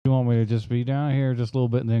just be down here just a little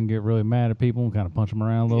bit and then get really mad at people and kind of punch them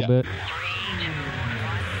around a little bit.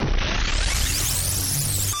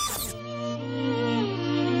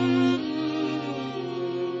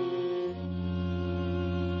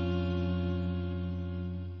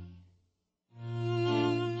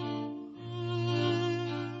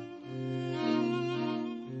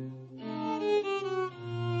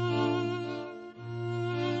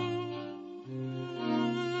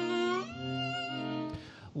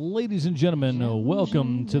 Ladies and gentlemen,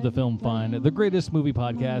 welcome to the Film Find, the greatest movie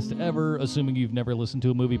podcast ever, assuming you've never listened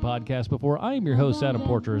to a movie podcast before. I am your host, Adam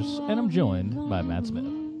Porters, and I'm joined by Matt Smith.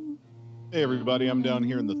 Hey, everybody. I'm down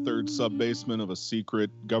here in the third sub-basement of a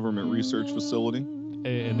secret government research facility.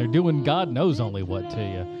 And they're doing God knows only what to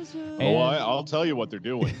you. I'll tell you what they're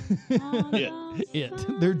doing.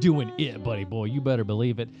 They're doing it, buddy boy. You better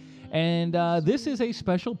believe it. And this is a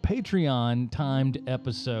special Patreon-timed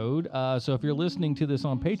episode. So if you're listening to this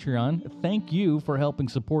on Patreon, thank you for helping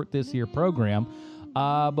support this here program.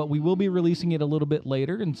 But we will be releasing it a little bit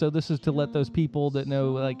later. And so this is to let those people that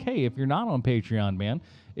know, like, hey, if you're not on Patreon, man,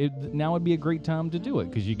 now would be a great time to do it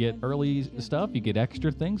because you get early stuff, you get extra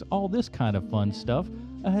things, all this kind of fun stuff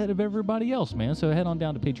ahead of everybody else, man. So head on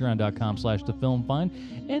down to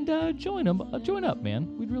patreon.com/thefilmfind and join up,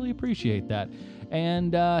 man. We'd really appreciate that.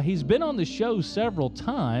 And he's been on the show several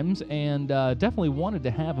times and definitely wanted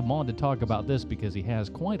to have him on to talk about this because he has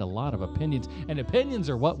quite a lot of opinions. And opinions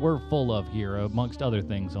are what we're full of here, amongst other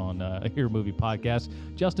things on Here Movie Podcast.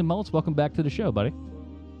 Justin Mullins, welcome back to the show, buddy.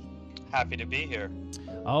 Happy to be here.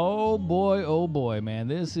 Oh boy, man.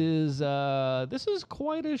 This is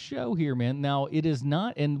quite a show here, man. Now, it is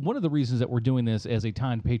not, and one of the reasons that we're doing this as a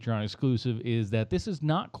timed Patreon exclusive is that this is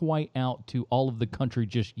not quite out to all of the country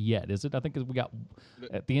just yet, is it? I think we got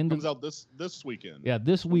at the end comes out this weekend. Yeah,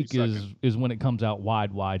 this week is when it comes out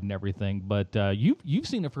wide and everything. But you've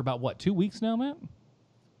seen it for about what, 2 weeks now, Matt?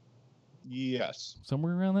 Yes.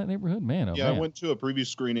 Somewhere around that neighborhood, man. Oh, yeah, man. I went to a preview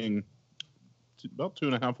screening about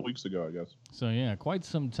 2.5 weeks ago, I guess. So, yeah, quite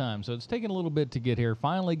some time. So it's taken a little bit to get here.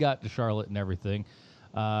 Finally got to Charlotte and everything.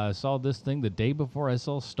 Saw this thing the day before I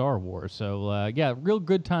saw Star Wars. So, yeah, real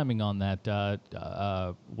good timing on that.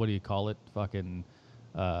 What do you call it? Fucking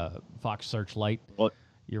Fox Searchlight. Well,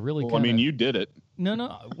 You're really I mean, you did it. No.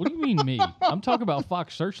 What do you mean me? I'm talking about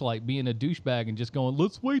Fox Searchlight being a douchebag and just going,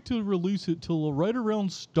 let's wait to release it till right around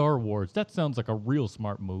Star Wars. That sounds like a real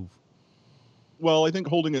smart move. Well, I think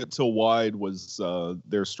holding it till wide was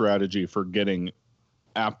their strategy for getting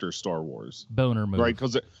after Star Wars. Boner move. Right,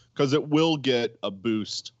 because it will get a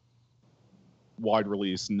boost wide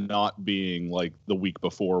release, not being like the week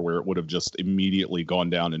before where it would have just immediately gone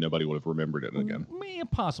down and nobody would have remembered it again.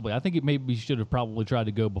 Possibly. I think it maybe should have probably tried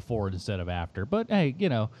to go before it instead of after. But, hey,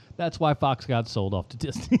 that's why Fox got sold off to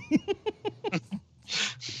Disney.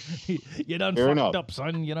 You done Fair fucked enough. up,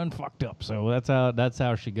 son. You done fucked up. So that's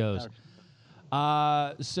how she goes.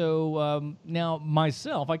 Now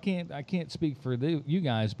myself, I can't speak for you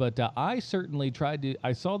guys, but I certainly tried to.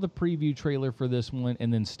 I saw the preview trailer for this one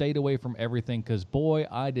and then stayed away from everything because, boy,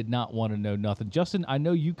 I did not want to know nothing. Justin, I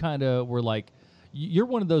know you kind of were like, you're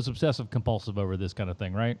one of those obsessive compulsive over this kind of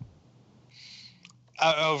thing, right?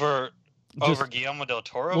 Over Guillermo del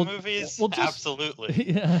Toro movies,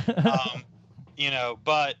 absolutely. Yeah.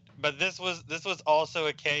 But this was also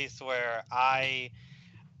a case where I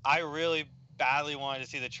really badly wanted to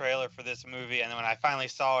see the trailer for this movie, and then when I finally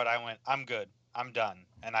saw it, I went, I'm good, I'm done,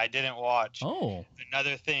 and I didn't watch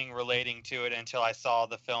another thing relating to it until I saw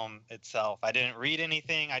the film itself. I didn't read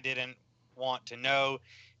anything. I didn't want to know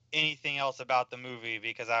anything else about the movie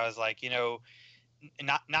because I was like,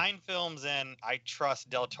 9 films in, I trust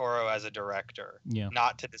Del Toro as a director,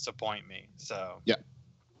 not to disappoint me. So yeah.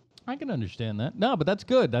 I can understand that. No, but that's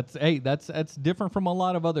good. That's different from a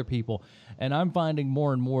lot of other people, and I'm finding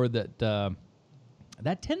more and more that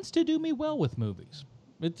that tends to do me well with movies.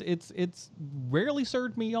 It's rarely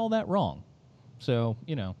served me all that wrong. So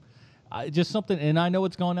just something, and I know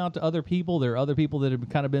it's gone out to other people. There are other people that have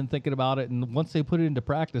kind of been thinking about it, and once they put it into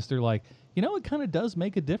practice, they're like, it kind of does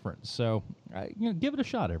make a difference. So give it a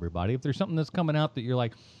shot, everybody. If there's something that's coming out that you're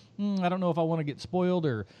like, I don't know if I want to get spoiled,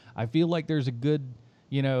 or I feel like there's a good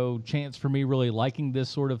chance for me really liking this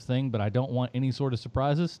sort of thing, but I don't want any sort of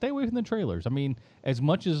surprises, stay away from the trailers. I mean, as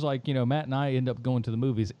much as Matt and I end up going to the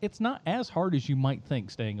movies, it's not as hard as you might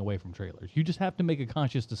think staying away from trailers. You just have to make a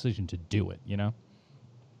conscious decision to do it,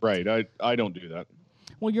 Right. I don't do that.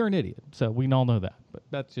 Well, you're an idiot, so we all know that, but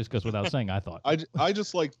that just goes without saying, I thought. I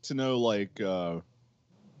just like to know, I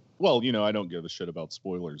don't give a shit about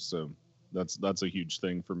spoilers, so That's a huge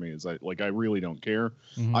thing for me. Is I really don't care.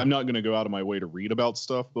 Mm-hmm. I'm not going to go out of my way to read about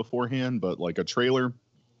stuff beforehand, but like a trailer,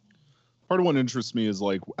 part of what interests me is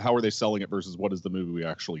like, how are they selling it versus what is the movie we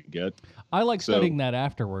actually get? I like So- studying that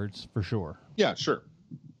afterwards for sure. Yeah, sure.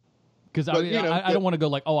 Because But, I don't want to go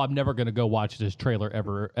like, oh, I'm never going to go watch this trailer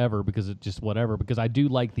ever because it's just whatever. Because I do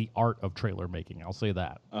like the art of trailer making. I'll say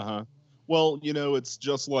that. Well, it's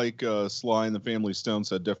just like Sly and the Family Stone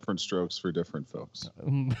said, different strokes for different folks.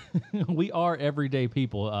 We are everyday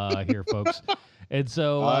people here, folks. And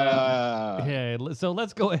so, so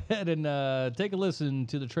let's go ahead and take a listen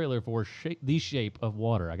to the trailer for The Shape of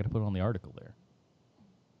Water. I got to put it on the article there.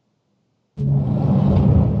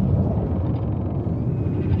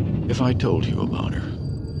 If I told you about her,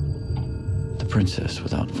 the princess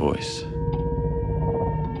without voice,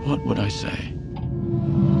 what would I say?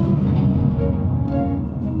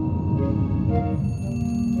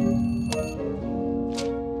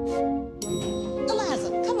 Eliza,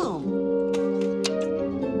 come on.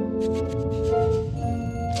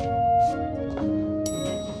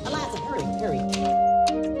 Eliza, hurry.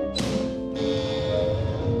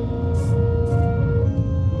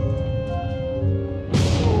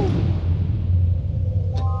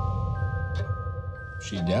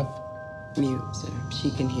 She deaf? Mute, sir. She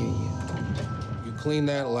can hear you. You clean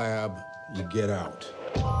that lab, you get out.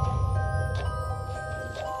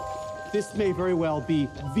 This may very well be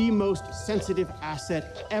the most sensitive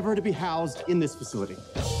asset ever to be housed in this facility.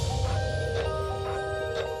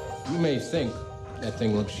 You may think that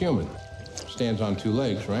thing looks human. Stands on two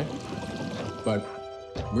legs, right? But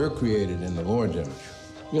we're created in the Lord's image.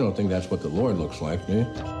 You don't think that's what the Lord looks like, do you?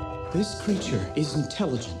 This creature is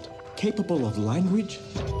intelligent, capable of language,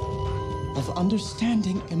 of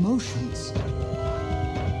understanding emotions.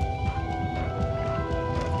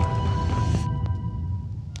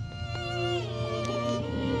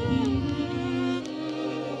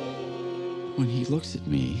 When he looks at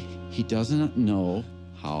me, he does not know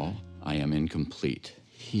how I am incomplete.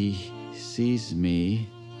 He sees me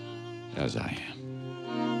as I am.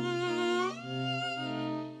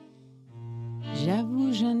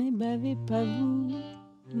 J'avoue, je n'ai bavé pas vous,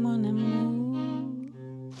 mon amour.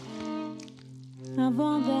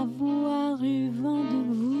 Avant d'avoir eu vent de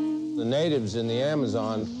vous. The natives in the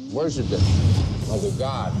Amazon worshiped it like a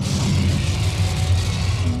god.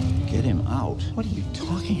 Get him out. What are you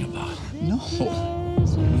talking about? No.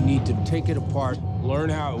 We need to take it apart, learn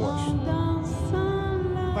how it works.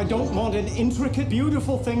 I don't want an intricate,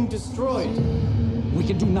 beautiful thing destroyed. We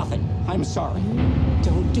can do nothing. I'm sorry.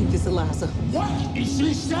 Don't do this, Eliza. What is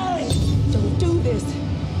she saying? Don't do this.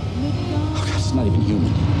 Oh, God, it's not even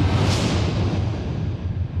human.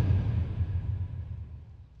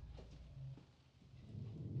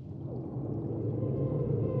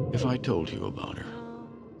 If I told you about her,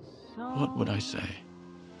 what would I say?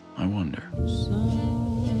 I wonder.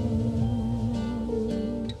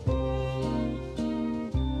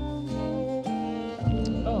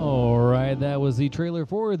 All right, that was the trailer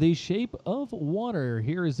for The Shape of Water.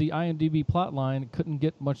 Here is the IMDb plotline. Couldn't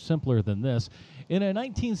get much simpler than this. In a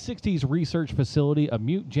 1960s research facility, a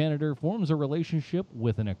mute janitor forms a relationship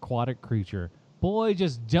with an aquatic creature. Boy,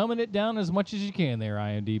 just dumbing it down as much as you can there,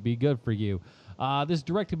 IMDb. Good for you. This is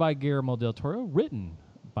directed by Guillermo del Toro, written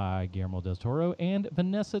by Guillermo del Toro and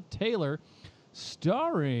Vanessa Taylor,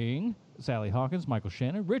 starring Sally Hawkins, Michael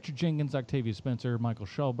Shannon, Richard Jenkins, Octavia Spencer, Michael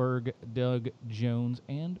Schulberg, Doug Jones,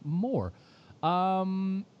 and more.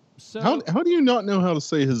 So How do you not know how to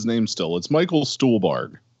say his name still? It's Michael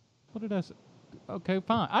Stuhlbarg. what did I say? Okay,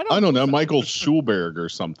 fine. I don't know, Michael Schulberg or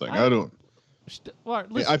something. I don't. All right,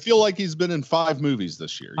 listen. I feel like he's been in 5 movies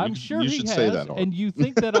this year. I'm sure you he should has, say that. and you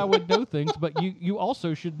think that I would know things, but you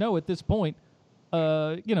also should know at this point.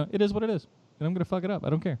 It is what it is, and I'm going to fuck it up. I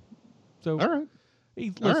don't care. So, all right.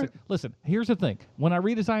 Listen. Here's the thing: when I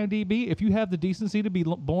read his IMDb, if you have the decency to be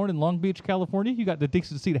born in Long Beach, California, you got the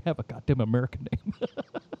decency to have a goddamn American name.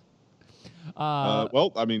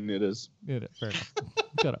 Well, I mean, it is. It is. Fair enough.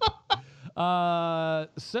 Shut up.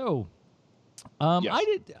 Yes. I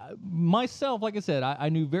did myself, like I said, I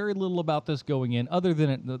knew very little about this going in, other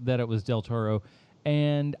than that it was Del Toro,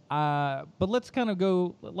 and but let's kind of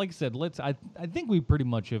go. Like I said, I think we pretty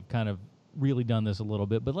much have kind of really done this a little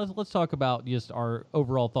bit, but let's talk about just our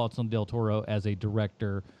overall thoughts on Del Toro as a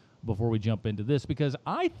director before we jump into this, because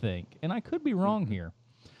I think, and I could be wrong here,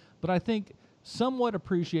 but I think somewhat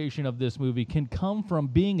appreciation of this movie can come from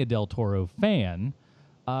being a Del Toro fan,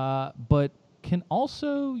 but can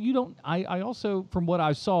also, I also, from what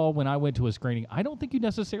I saw when I went to a screening, I don't think you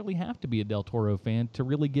necessarily have to be a Del Toro fan to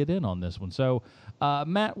really get in on this one. So,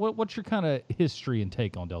 Matt, what's your kind of history and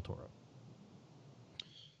take on Del Toro?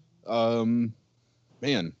 Man,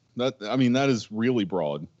 that is really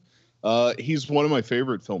broad. He's one of my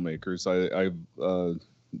favorite filmmakers.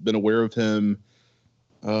 been aware of him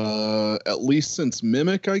at least since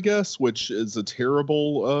Mimic, I guess, which is a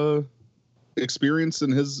terrible experience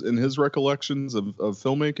in his recollections of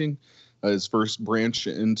filmmaking, his first branch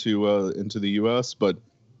into the U.S. But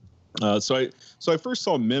so I first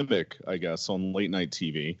saw Mimic, I guess, on late night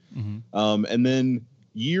TV, and then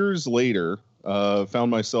years later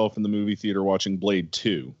found myself in the movie theater watching Blade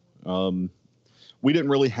 2. We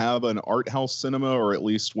didn't really have an art house cinema, or at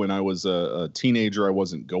least when I was a teenager, I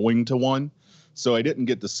wasn't going to one. So I didn't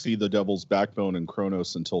get to see The Devil's Backbone and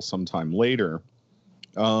Kronos until sometime later.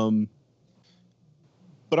 But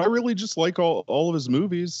I really just like all of his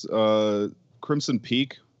movies. Crimson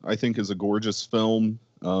Peak, I think, is a gorgeous film.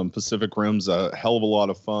 Pacific Rim's a hell of a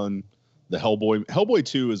lot of fun. The Hellboy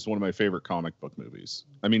 2 is one of my favorite comic book movies.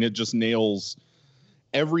 I mean, it just nails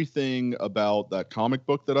everything about that comic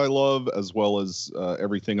book that I love, as well as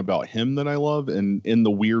everything about him that I love, and in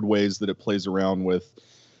the weird ways that it plays around with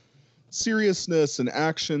seriousness and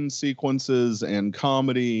action sequences and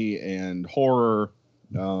comedy and horror.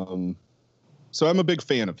 So I'm a big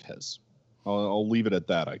fan of his. I'll leave it at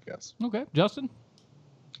that, I guess. Okay, Justin?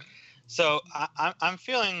 So I'm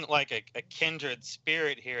feeling like a kindred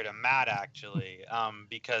spirit here to Matt, actually,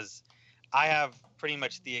 because I have pretty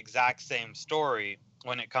much the exact same story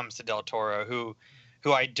when it comes to Del Toro, who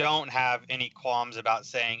I don't have any qualms about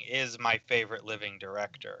saying is my favorite living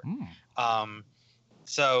director.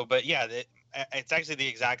 But yeah, it's actually the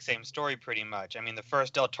exact same story pretty much. I mean, the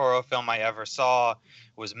first Del Toro film I ever saw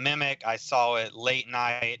was Mimic. I saw it late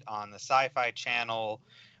night on the Sci-Fi Channel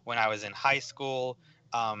when I was in high school.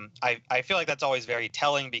 I feel like that's always very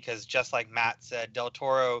telling because, just like Matt said, Del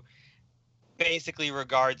Toro basically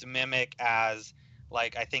regards Mimic as,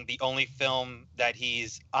 like, I think the only film that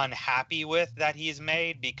he's unhappy with that he's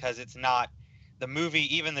made, because it's not the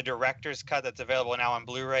movie, even the director's cut that's available now on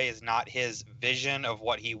Blu-ray, is not his vision of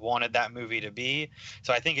what he wanted that movie to be.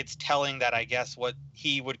 So I think it's telling that, I guess, what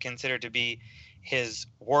he would consider to be his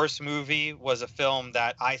worst movie was a film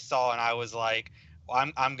that I saw and I was like, well,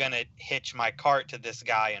 I'm going to hitch my cart to this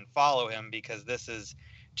guy and follow him because this is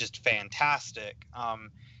just fantastic.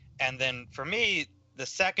 And then for me, the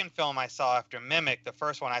second film I saw after Mimic, the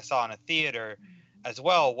first one I saw in a theater as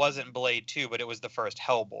well, wasn't Blade 2, but it was the first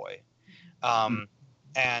Hellboy. And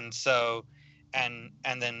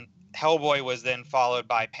then Hellboy was then followed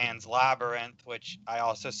by Pan's Labyrinth, which I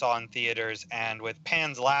also saw in theaters. And with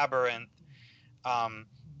Pan's Labyrinth,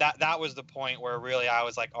 that was the point where really I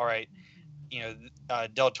was like, all right,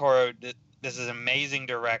 Del Toro, this is an amazing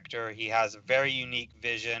director. He has a very unique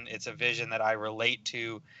vision. It's a vision that I relate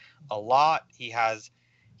to a lot.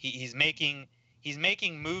 He's making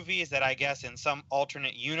movies that, I guess, in some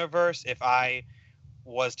alternate universe, if I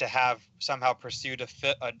was to have somehow pursued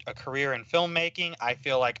a career in filmmaking, I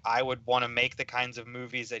feel like I would want to make the kinds of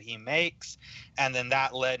movies that he makes. And then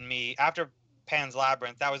that led me, after Pan's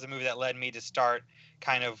Labyrinth, that was the movie that led me to start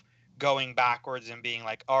kind of going backwards and being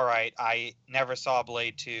like, all right, I never saw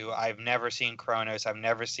Blade 2. I've never seen Kronos. I've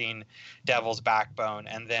never seen Devil's Backbone.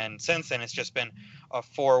 And then since then, it's just been a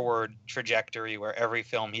forward trajectory where every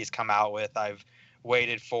film he's come out with, I've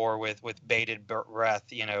waited for with bated breath.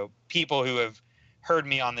 People who have heard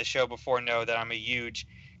me on this show before know that I'm a huge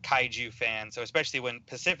kaiju fan. So especially when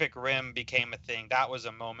Pacific Rim became a thing, that was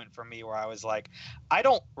a moment for me where I was like, I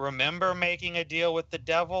don't remember making a deal with the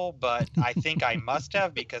devil, but I think I must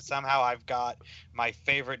have, because somehow I've got my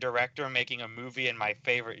favorite director making a movie in my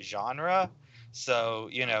favorite genre. So,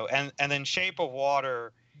 and then Shape of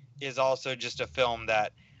Water is also just a film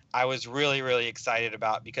that I was really, really excited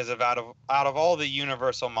about, because out of all the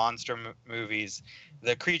Universal monster movies,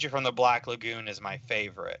 The Creature from the Black Lagoon is my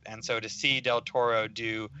favorite. And so to see Del Toro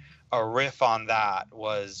do a riff on that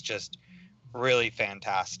was just really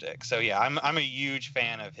fantastic. So yeah, I'm a huge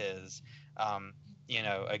fan of his.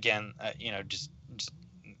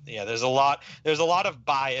 There's a lot of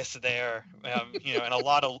bias there, and a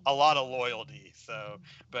lot of loyalty. So,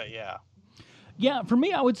 but yeah. Yeah, for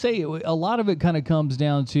me, I would say a lot of it kind of comes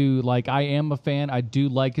down to, like, I am a fan. I do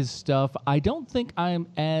like his stuff. I don't think I'm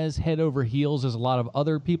as head over heels as a lot of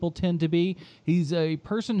other people tend to be. He's a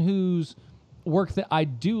person whose work that I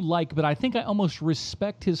do like, but I think I almost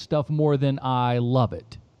respect his stuff more than I love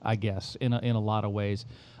it, I guess, in a lot of ways.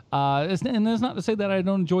 And that's not to say that I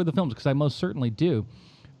don't enjoy the films, because I most certainly do.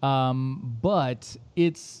 But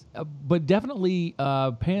definitely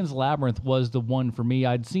Pan's Labyrinth was the one for me.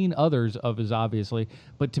 I'd seen others of his, obviously,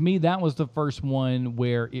 but to me that was the first one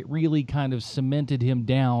where it really kind of cemented him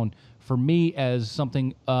down for me as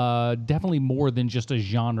something definitely more than just a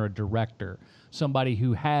genre director, somebody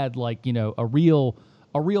who had, like, a real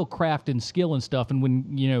a real craft and skill and stuff, and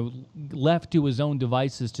when, you know, left to his own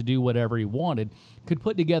devices to do whatever he wanted, could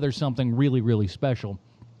put together something really, really special.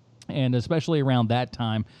 And especially around that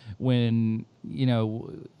time when, you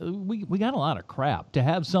know, we got a lot of crap. To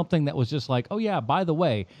have something that was just like, oh, yeah, by the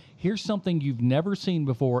way, here's something you've never seen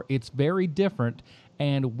before. It's very different.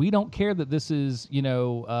 And we don't care that this is, you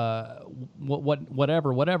know,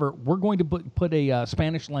 whatever. We're going to put a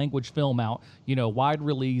Spanish language film out, you know, wide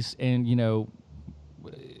release, and, you know,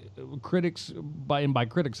 critics, by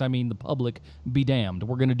critics, I mean the public, be damned.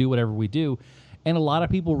 We're going to do whatever we do. And a lot of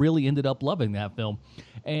people really ended up loving that film.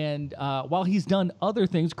 And while he's done other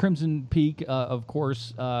things, Crimson Peak, of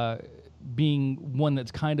course, being one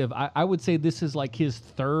that's kind of, I would say this is like his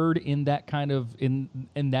third in that kind of, in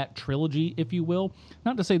that trilogy, if you will.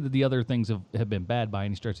 Not to say that the other things have been bad by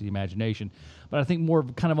any stretch of the imagination, but I think more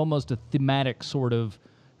of kind of almost a thematic sort of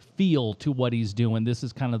feel to what he's doing. This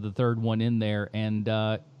is kind of the third one in there, and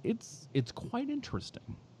it's quite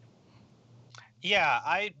interesting.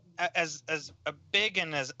 Yeah, as a big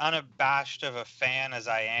and as unabashed of a fan as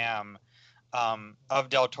I am of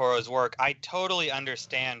Del Toro's work, I totally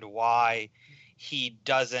understand why he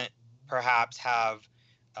doesn't perhaps have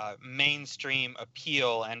mainstream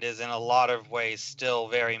appeal and is in a lot of ways still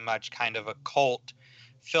very much kind of a cult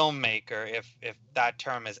filmmaker, if that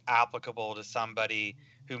term is applicable to somebody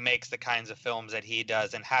who makes the kinds of films that he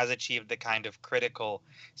does and has achieved the kind of critical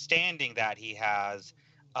standing that he has.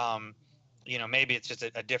 You know, maybe it's just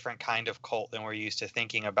a different kind of cult than we're used to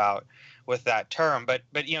thinking about with that term. But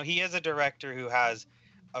you know, he is a director who has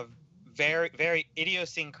a very, very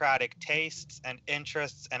idiosyncratic tastes and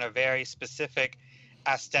interests and a very specific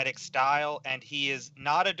aesthetic style. And he is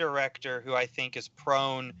not a director who I think is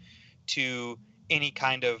prone to any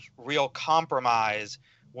kind of real compromise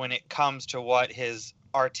when it comes to what his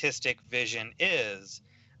artistic vision is,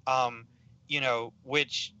 you know,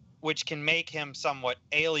 which can make him somewhat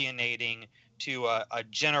alienating to a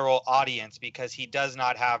general audience, because he does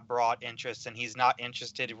not have broad interests and he's not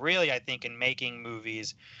interested really, I think, in making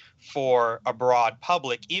movies for a broad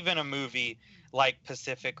public. Even a movie like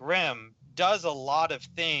Pacific Rim does a lot of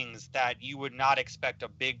things that you would not expect a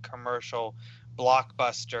big commercial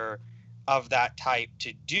blockbuster of that type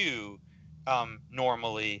to do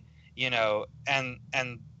normally, you know, and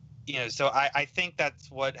you know, so I think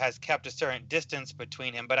that's what has kept a certain distance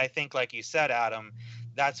between him. But I think, like you said, Adam,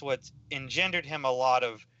 that's what's engendered him a lot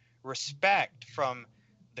of respect from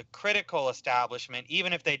the critical establishment.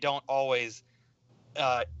 Even if they don't always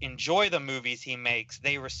enjoy the movies he makes,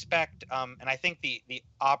 they respect, and I think the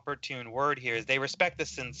opportune word here is they respect the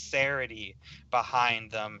sincerity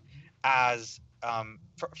behind them as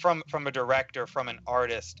from a director, from an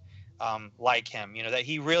artist like him, you know, that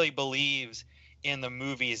he really believes in the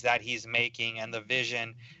movies that he's making and the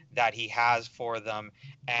vision that he has for them.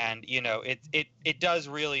 And, you know, it does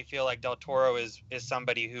really feel like Del Toro is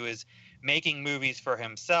somebody who is making movies for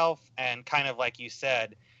himself, and kind of like you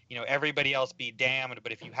said, you know, everybody else be damned,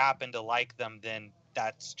 but if you happen to like them, then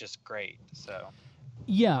that's just great. So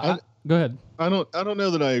yeah, go ahead. I don't know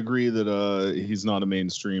that I agree that he's not a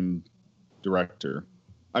mainstream director.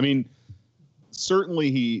 I mean, certainly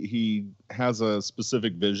he has a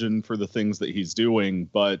specific vision for the things that he's doing,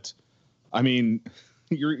 but I mean,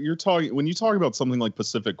 you're talking, when you talk about something like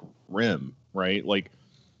Pacific Rim, right? Like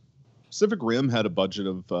Pacific Rim had a budget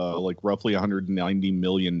of like roughly $190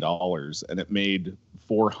 million, and it made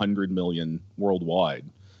 $400 million worldwide.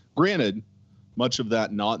 Granted, much of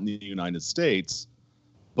that not in the United States,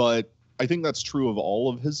 but I think that's true of all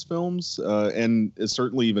of his films, and is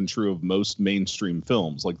certainly even true of most mainstream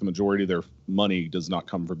films. Like the majority of their money does not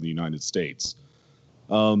come from the United States.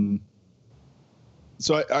 So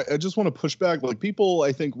I just want to push back. Like, people,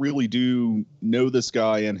 I think, really do know this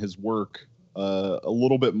guy and his work a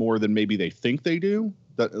little bit more than maybe they think they do.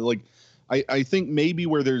 That, like, I think maybe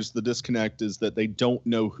where there's the disconnect is that they don't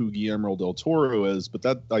know who Guillermo del Toro is, but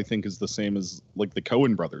that, I think, is the same as like the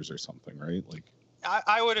Coen brothers or something, right? Like,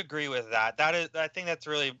 I would agree with that. I think that's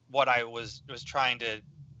really what I was trying to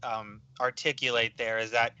articulate there,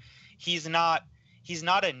 is that he's not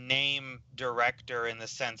a name director in the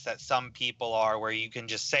sense that some people are, where you can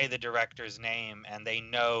just say the director's name and they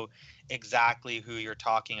know exactly who you're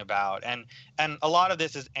talking about. And a lot of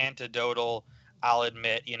this is anecdotal, I'll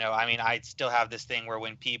admit. You know, I mean, I still have this thing where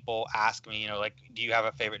when people ask me, you know, like, do you have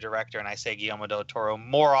a favorite director? And I say Guillermo del Toro,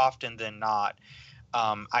 more often than not,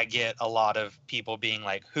 I get a lot of people being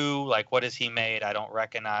like, who? Like, what has he made? I don't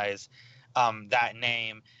recognize that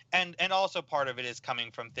name. And also part of it is coming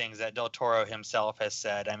from things that Del Toro himself has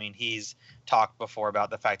said. I mean, he's talked before about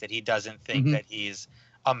the fact that he doesn't think that he's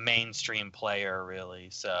a mainstream player, really.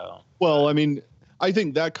 So, well, I mean, I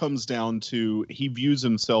think that comes down to he views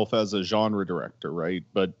himself as a genre director, right?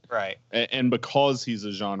 But right, and because he's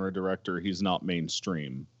a genre director, he's not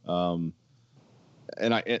mainstream. And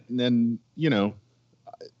then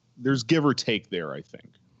there's give or take there. I think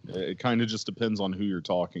it kind of just depends on who you're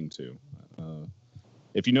talking to.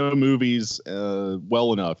 If you know movies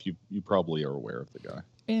well enough, you probably are aware of the guy.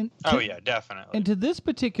 And yeah, definitely. And to this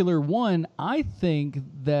particular one, I think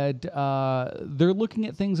that they're looking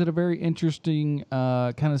at things at a very interesting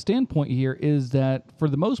kind of standpoint here. Is that for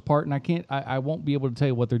the most part, and I won't be able to tell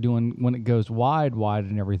you what they're doing when it goes wide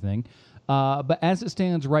and everything. But as it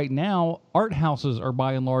stands right now, art houses are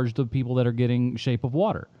by and large the people that are getting Shape of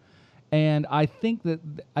Water. And I think this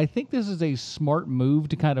is a smart move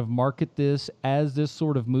to kind of market this as this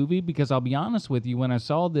sort of movie, because I'll be honest with you, when I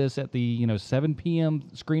saw this at the 7 p.m.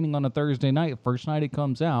 screening on a Thursday night, first night it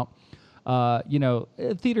comes out, a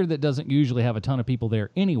theater that doesn't usually have a ton of people there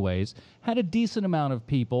anyways, had a decent amount of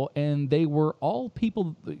people, and they were all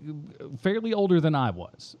people fairly older than I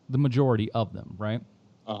was, the majority of them, right?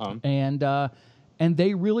 Uh-huh. And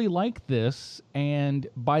they really liked this, and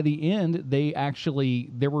by the end,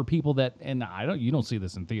 there were people that, and you don't see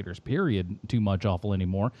this in theaters, period, too much awful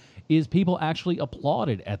anymore, is people actually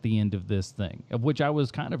applauded at the end of this thing, of which I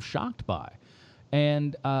was kind of shocked by.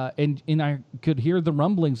 And I could hear the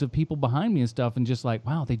rumblings of people behind me and stuff, and just like,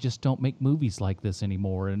 wow, they just don't make movies like this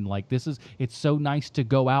anymore. And like, it's so nice to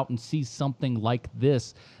go out and see something like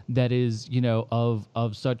this that is,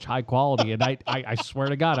 of such high quality. And I swear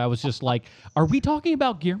to God, I was just like, are we talking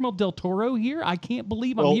about Guillermo del Toro here? I can't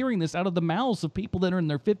believe I'm hearing this out of the mouths of people that are in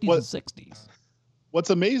their 50s and 60s. What's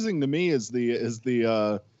amazing to me is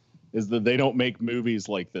that they don't make movies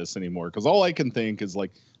like this anymore. Because all I can think is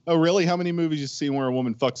like, oh, really? How many movies you see where a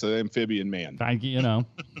woman fucks an amphibian man?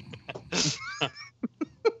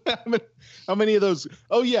 How many of those?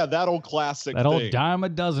 Oh, yeah, that old classic That old dime a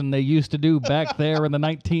dozen they used to do back there in the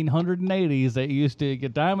 1980s. They used to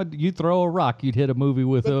get you throw a rock, you'd hit a movie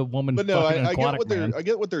with a woman fucking an aquatic man. I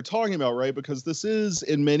get what they're talking about, right? Because this is,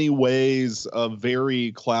 in many ways, a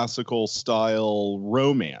very classical style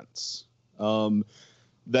romance.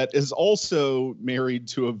 That is also married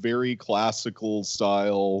to a very classical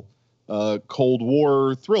style Cold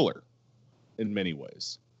War thriller in many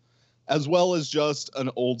ways, as well as just an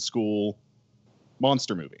old school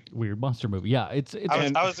monster movie. Weird monster movie. Yeah, it's I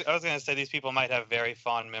was going to say these people might have very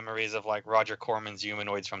fond memories of like Roger Corman's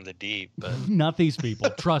Humanoids from the Deep, but not these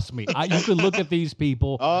people. Trust me. You can look at these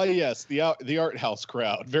people. Oh, yes, the art house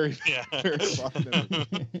crowd. Very fond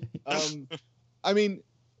memories. I mean,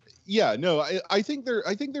 yeah, no, I think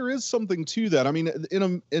there is something to that. I mean,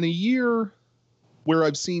 in a year where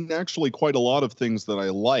I've seen actually quite a lot of things that I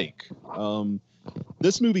like,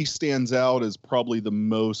 this movie stands out as probably the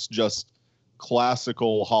most just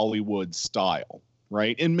classical Hollywood style,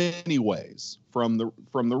 right? In many ways, from the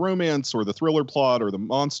romance or the thriller plot or the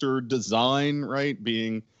monster design, right,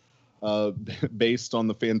 being based on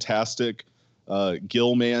the fantastic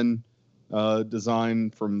Gilman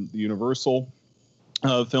design from the Universal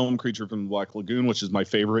film Creature from the Black Lagoon, which is my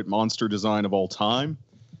favorite monster design of all time.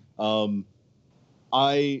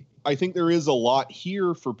 I think there is a lot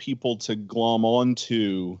here for people to glom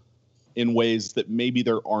onto in ways that maybe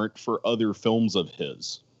there aren't for other films of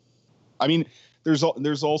his. I mean, there's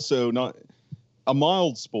also, not a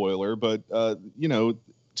mild spoiler, but to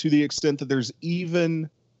the extent that there's even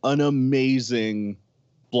an amazing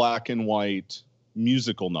black and white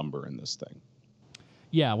musical number in this thing.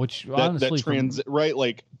 Yeah, which honestly, right?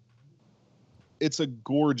 Like, it's a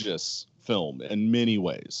gorgeous film in many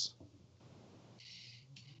ways.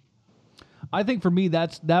 I think for me,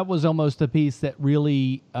 that was almost the piece that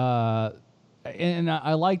really, and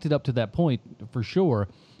I liked it up to that point for sure.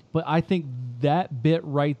 But I think that bit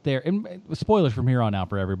right there, and spoilers from here on out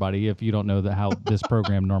for everybody if you don't know how this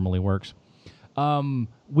program normally works.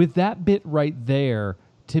 With that bit right there,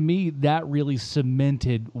 to me, that really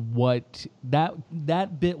cemented what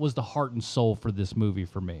that bit was the heart and soul for this movie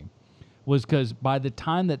for me. Was because by the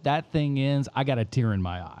time that thing ends, I got a tear in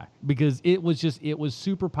my eye because it was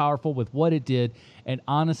super powerful with what it did. And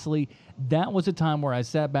honestly, that was a time where I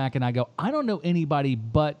sat back and I go, I don't know anybody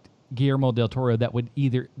but Guillermo del Toro that would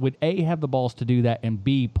A, have the balls to do that, and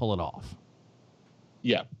B, pull it off.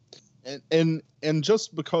 Yeah. And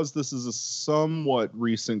just because this is a somewhat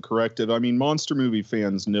recent corrective, I mean, monster movie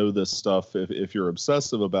fans know this stuff if you're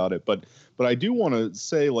obsessive about it. But I do want to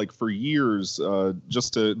say, like, for years,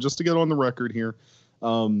 just to get on the record here,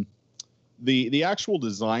 the actual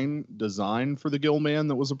design for the Gilman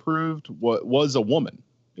that was approved was a woman.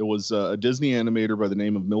 It was a Disney animator by the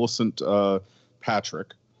name of Millicent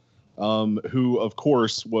Patrick. who of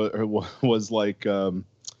course was like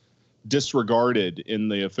disregarded in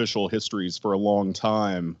the official histories for a long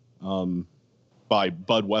time by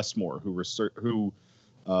Bud Westmore, who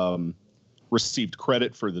received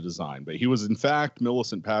credit for the design, but he was in fact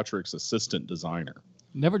Millicent Patrick's assistant designer.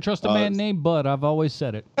 Never trust a man named Bud. I've always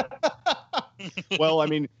said it. Well, I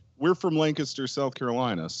mean, we're from Lancaster, South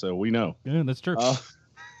Carolina, so we know. Yeah, that's true.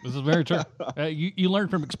 This is very true. You learn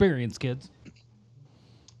from experience, kids.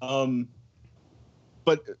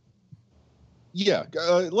 But yeah,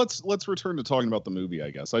 let's return to talking about the movie. I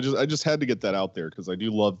guess I just had to get that out there because I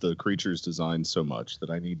do love the creatures design so much that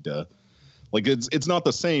I need to. Like it's not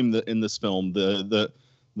the same that in this film. The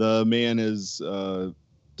man is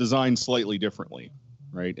designed slightly differently,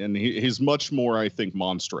 right? And he's much more, I think,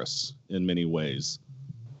 monstrous in many ways.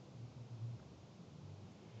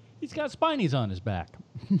 He's got spinies on his back.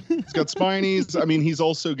 He's got spinies. I mean, he's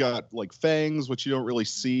also got like fangs, which you don't really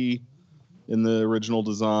see in the original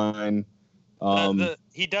design.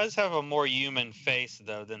 He does have a more human face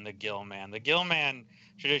though than the Gill Man. The Gill Man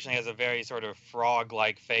traditionally has a very sort of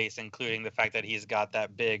frog-like face, including the fact that he's got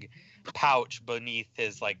that big pouch beneath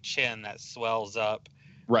his like chin that swells up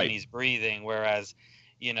when he's breathing. Whereas,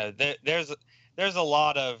 there's a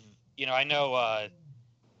lot of, I know,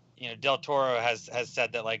 Del Toro has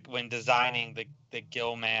said that like when designing the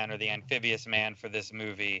Gill Man or the amphibious man for this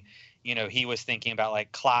movie, he was thinking about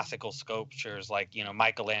like classical sculptures like,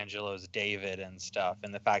 Michelangelo's David and stuff.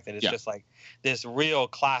 And the fact that it's just like this real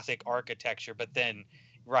classic architecture, but then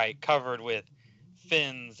covered with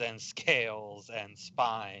fins and scales and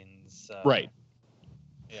spines. Right.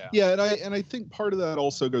 Yeah, and I think part of that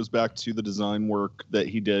also goes back to the design work that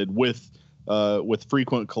he did with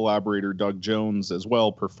frequent collaborator Doug Jones as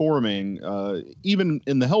well, performing even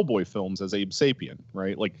in the Hellboy films as Abe Sapien,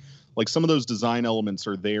 right? Like some of those design elements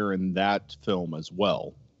are there in that film as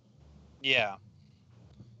well. Yeah.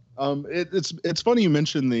 It's funny you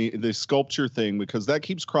mentioned the sculpture thing because that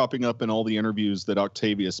keeps cropping up in all the interviews that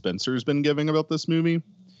Octavia Spencer's been giving about this movie,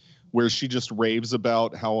 where she just raves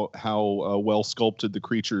about how well sculpted the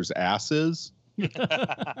creature's ass is.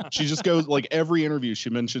 She just goes like every interview she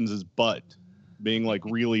mentions his butt being like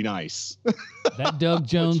really nice. That Doug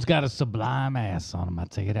Jones got a sublime ass on him. I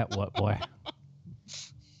tell you that what, boy.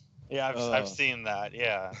 Yeah, I've seen that.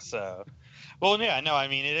 Yeah, so. Well, yeah, no, I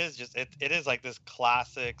mean, it is like this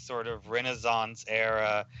classic sort of Renaissance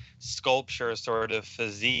era sculpture sort of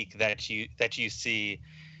physique that you see,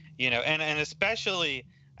 and especially,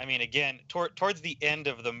 I mean, again, towards the end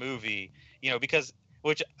of the movie, because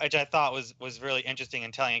which I thought was really interesting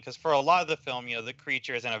and telling, because for a lot of the film, the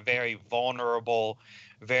creature is in a very vulnerable,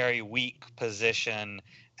 very weak position,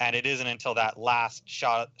 and it isn't until that last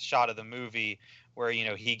shot of the movie where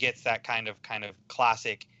he gets that kind of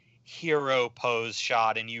classic hero pose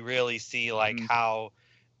shot, and you really see like how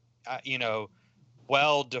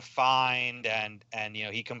well defined and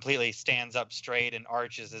he completely stands up straight and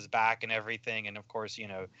arches his back and everything. And of course,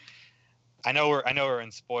 I know we're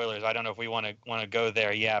in spoilers. I don't know if we want to go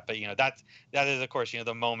there yet, but that is of course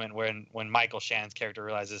the moment when Michael Shannon's character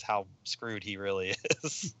realizes how screwed he really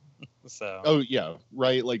is. So. Oh yeah,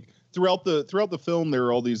 right. Like throughout the film, there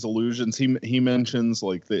are all these allusions. He mentions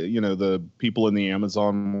like the people in the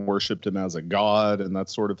Amazon worshipped him as a god and that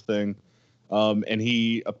sort of thing. And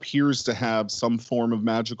he appears to have some form of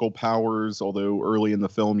magical powers, although early in the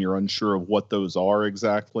film you're unsure of what those are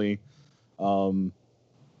exactly. And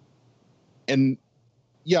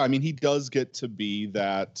yeah, I mean, he does get to be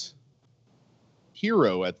that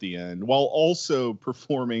hero at the end, while also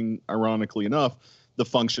performing, ironically enough, the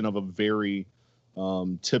function of a very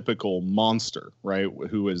typical monster, right?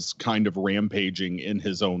 Who is kind of rampaging in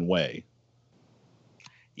his own way.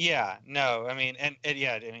 Yeah, no, I mean,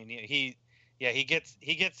 he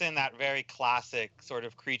gets in that very classic sort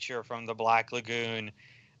of creature from the Black Lagoon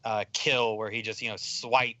kill, where he just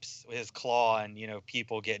swipes his claw and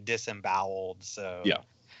people get disemboweled. So yeah,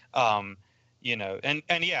 and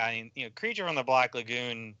yeah, I mean, Creature from the Black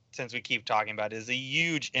Lagoon, since we keep talking about it, is a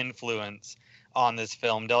huge influence on this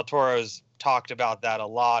film. Del Toro's talked about that a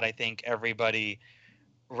lot. I think everybody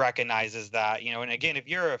recognizes that, and again, if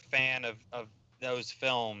you're a fan of those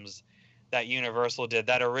films that Universal did,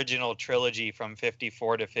 that original trilogy from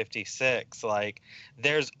 54 to 56, like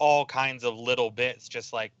there's all kinds of little bits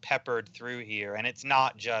just like peppered through here. And it's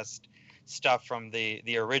not just stuff from the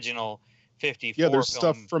original 54. Yeah, there's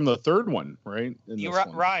film. stuff from the third one, right?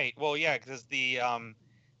 Right. Well, yeah, because the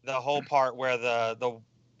whole part where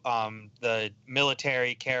the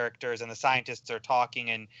military characters and the scientists are talking,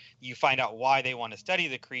 and you find out why they want to study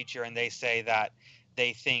the creature, and they say that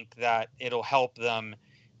they think that it'll help them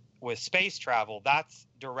space travel, that's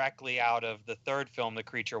directly out of the third film, The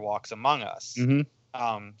Creature Walks Among Us.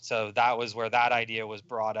 So that was where that idea was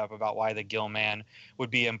brought up about why the Gill Man would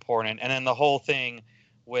be important. And then the whole thing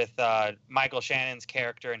with Michael Shannon's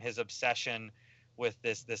character and his obsession with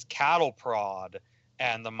this cattle prod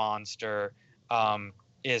and the monster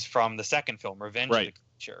is from the second film, Revenge of the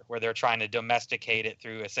Creature, where they're trying to domesticate it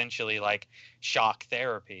through essentially like shock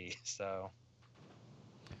therapy. So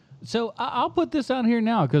I'll put this out here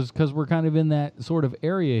now because we're kind of in that sort of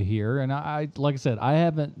area here, and I like I said, I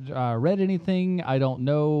haven't read anything. I don't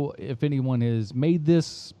know if anyone has made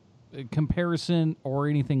this comparison or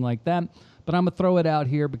anything like that, but I'm gonna throw it out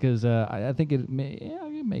here because I think it may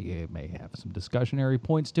have some discussionary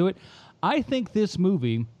points to it. I think this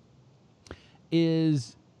movie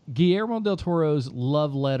is Guillermo del Toro's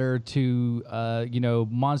love letter to,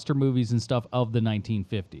 monster movies and stuff of the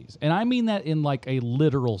 1950s. And I mean that in like a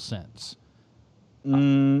literal sense.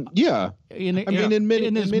 Yeah. In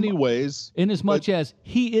many ways. In as much as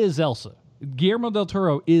he is Elsa. Guillermo del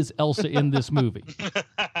Toro is Elsa in this movie.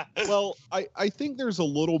 Well, I think there's a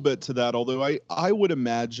little bit to that, although I would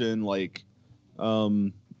imagine like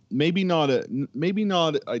maybe not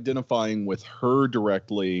identifying with her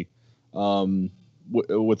directly,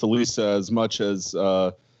 with Elisa as much as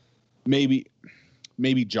maybe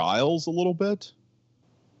Giles a little bit,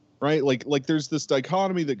 right? Like there's this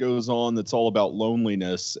dichotomy that goes on that's all about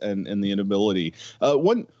loneliness and the inability.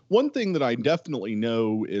 One thing that I definitely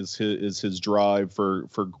know is his drive for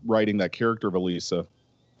writing that character of Elisa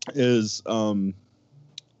is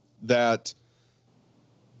that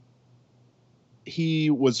he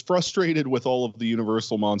was frustrated with all of the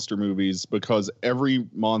Universal monster movies because every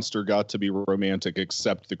monster got to be romantic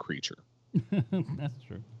except the creature. That's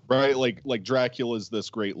true. Right? Like Dracula is this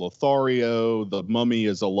great Lothario. The Mummy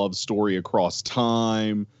is a love story across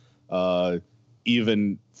time.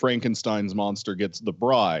 Even Frankenstein's monster gets the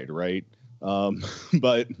bride, right?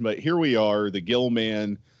 But here we are. The Gill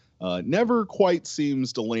Man never quite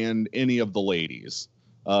seems to land any of the ladies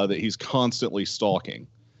that he's constantly stalking.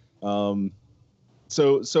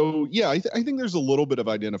 So yeah, I think there's a little bit of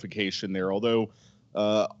identification there, although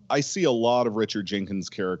I see a lot of Richard Jenkins'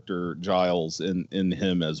 character Giles in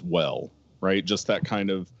him as well, right? Just that kind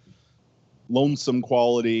of lonesome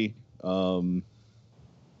quality,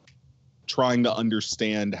 trying to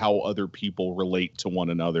understand how other people relate to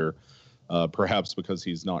one another, perhaps because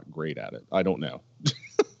he's not great at it. I don't know.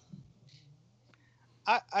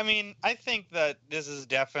 I mean, I think that this is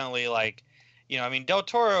definitely like, Del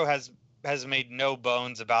Toro has made no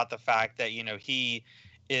bones about the fact that, he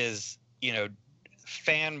is,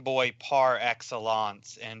 fanboy par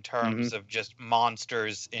excellence in terms of just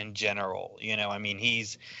monsters in general.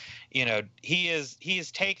 He's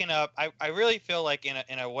taken up, I really feel like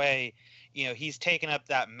in a way, he's taken up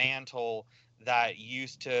that mantle that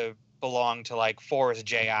used to belong to like Forrest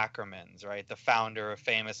J. Ackerman's, right? The founder of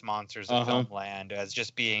Famous Monsters of Filmland, as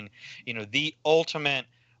just being, the ultimate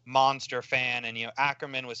monster fan. And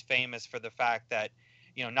Ackerman was famous for the fact that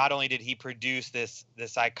not only did he produce this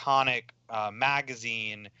iconic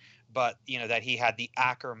magazine, but that he had the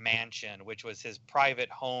Acker Mansion, which was his private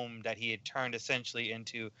home that he had turned essentially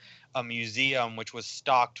into a museum, which was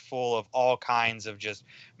stocked full of all kinds of just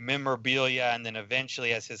memorabilia, and then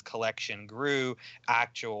eventually, as his collection grew,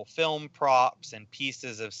 actual film props and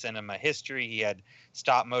pieces of cinema history. He had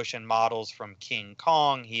stop motion models from King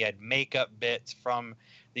Kong, he had makeup bits from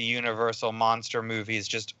the Universal monster movies,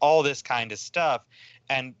 just all this kind of stuff.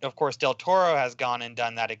 And of course, Del Toro has gone and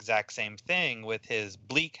done that exact same thing with his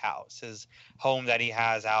Bleak House, his home that he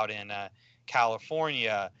has out in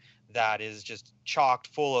California, that is just chocked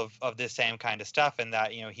full of this same kind of stuff. And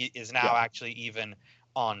that, he is now actually even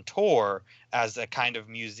on tour as a kind of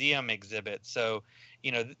museum exhibit. So,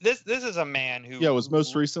 this is a man who... Yeah, it was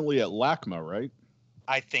most recently at LACMA, right?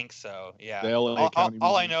 I think so, yeah. The LA County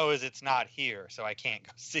all I know is it's not here, so I can't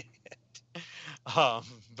go see it.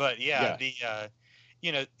 But yeah. He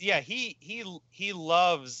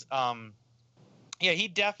loves, he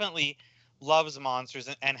definitely loves monsters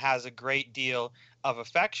and has a great deal of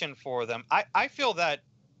affection for them. I feel that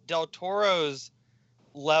Del Toro's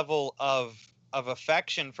level of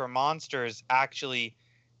affection for monsters actually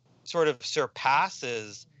sort of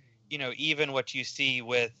surpasses, even what you see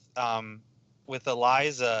with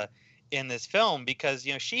Eliza in this film, because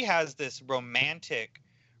she has this romantic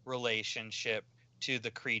relationship to the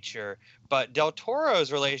creature, but Del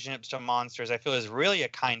Toro's relationships to monsters, I feel, is really a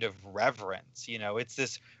kind of reverence. It's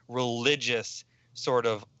this religious sort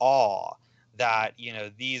of awe that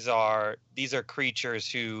these are creatures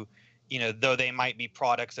who, though they might be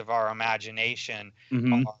products of our imagination,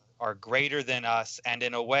 are greater than us, and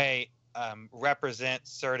in a way represent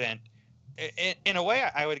certain, in a way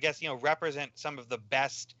I would guess, represent some of the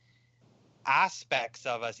best aspects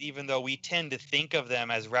of us, even though we tend to think of them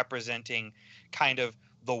as representing kind of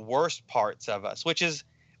the worst parts of us, which is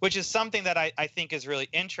something that I think is really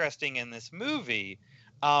interesting in this movie,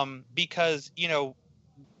 because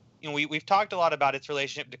we've talked a lot about its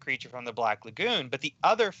relationship to Creature from the Black Lagoon, but the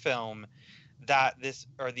other film that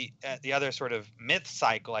the other sort of myth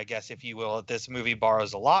cycle, I guess, if you will, that this movie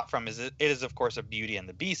borrows a lot from it is of course a Beauty and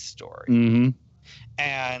the Beast story. Mm-hmm.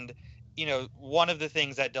 And one of the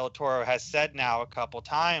things that Del Toro has said now a couple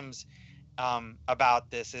times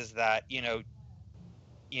about this is that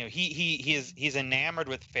he's enamored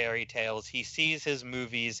with fairy tales. He sees his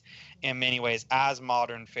movies in many ways as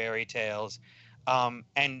modern fairy tales,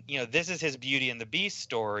 and this is his Beauty and the Beast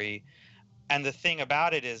story. And the thing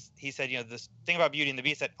about it is, he said, this thing about Beauty and the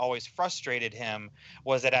Beast that always frustrated him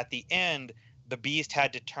was that at the end, the Beast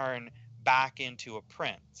had to turn back into a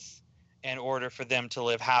prince in order for them to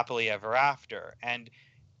live happily ever after. And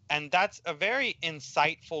that's a very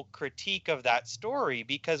insightful critique of that story,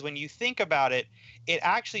 because when you think about it, it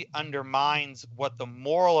actually undermines what the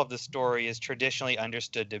moral of the story is traditionally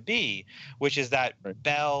understood to be, which is that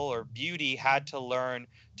Belle or Beauty had to learn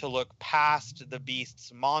to look past the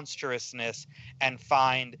Beast's monstrousness and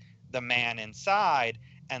find the man inside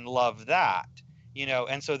and love that.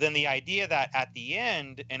 And so then the idea that at the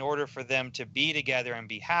end, in order for them to be together and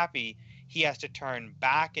be happy, he has to turn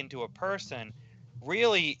back into a person,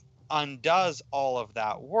 really undoes all of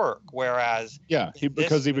that work. Whereas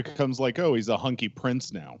because he becomes like, oh, he's a hunky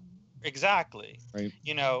prince now. Exactly. Right.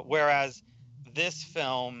 Whereas this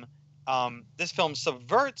film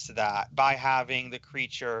subverts that by having the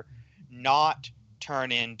creature not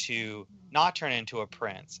turn into a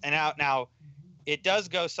prince. And now it does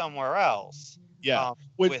go somewhere else. Yeah,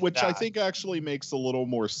 which I think actually makes a little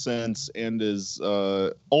more sense, and is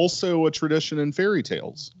also a tradition in fairy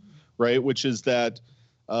tales, right? Which is that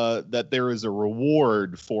there is a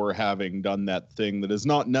reward for having done that thing that is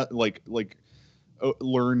not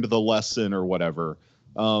learned the lesson or whatever.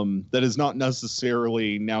 That is not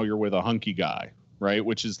necessarily now you're with a hunky guy, right?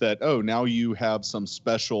 Which is that, oh, now you have some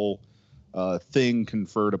special thing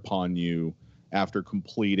conferred upon you after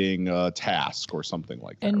completing a task or something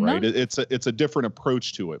like that, right? It's a different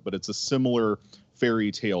approach to it, but it's a similar fairy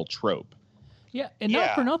tale trope. Yeah, and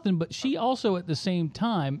not for nothing, but she also at the same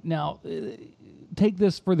time, now take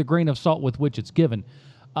this for the grain of salt with which it's given,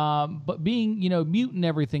 but being, mute and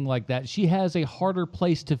everything like that, she has a harder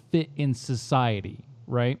place to fit in society,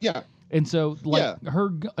 right? Yeah. And so, her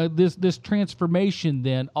this transformation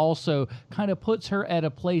then also kind of puts her at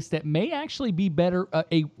a place that may actually be better,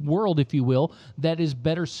 a world, if you will, that is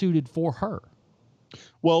better suited for her.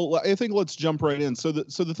 Well, I think let's jump right in. So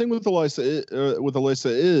the thing with Alyssa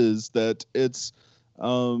is that it's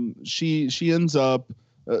she ends up.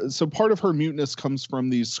 So part of her muteness comes from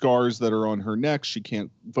these scars that are on her neck. She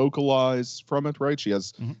can't vocalize from it, right? She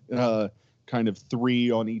has kind of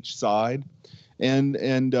 3 on each side.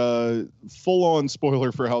 And full on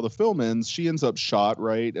spoiler for how the film ends, she ends up shot,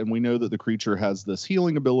 right? And we know that the creature has this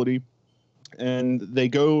healing ability. And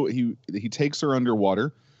he takes her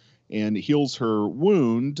underwater and heals her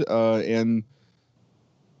wound. And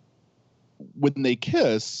when they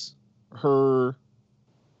kiss, her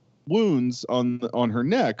wounds on her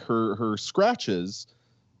neck, her scratches,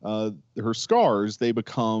 her scars, they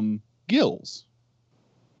become gills.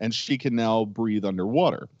 And she can now breathe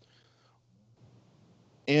underwater.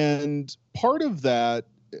 And part of that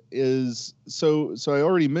is so I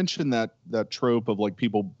already mentioned that trope of like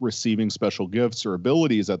people receiving special gifts or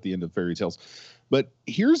abilities at the end of fairy tales. But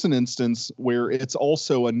here's an instance where it's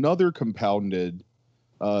also another compounded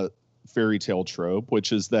fairy tale trope,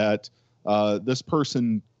 which is that this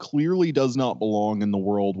person clearly does not belong in the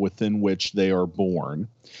world within which they are born,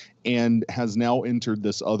 and has now entered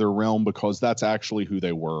this other realm because that's actually who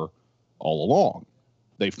they were all along.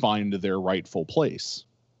 They find their rightful place.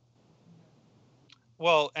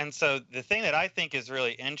 Well, and so the thing that I think is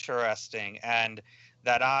really interesting, and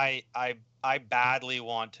that I badly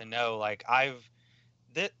want to know, like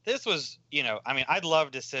this was, I mean, I'd love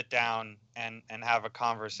to sit down and have a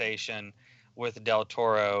conversation with Del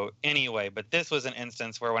Toro anyway, but this was an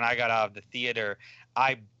instance where when I got out of the theater,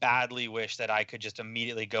 I badly wish that I could just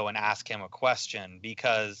immediately go and ask him a question,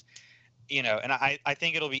 because, and I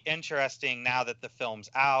think it'll be interesting now that the film's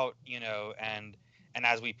out, and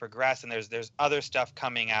as we progress, and there's other stuff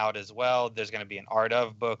coming out as well. There's going to be an Art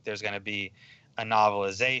of book. There's going to be a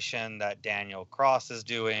novelization that Daniel Cross is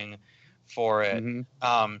doing for it.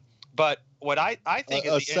 Mm-hmm. But what I think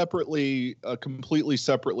is a completely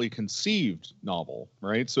separately conceived novel,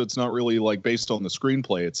 right? So it's not really like based on the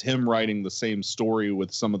screenplay. It's him writing the same story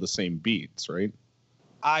with some of the same beats, right?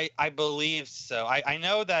 I believe so. I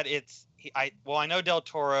know that I know Del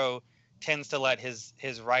Toro tends to let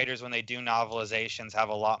his writers, when they do novelizations, have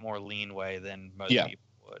a lot more leeway than most people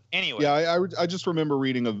would. Anyway. Yeah, I just remember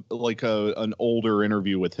reading an older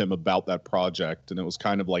interview with him about that project, and it was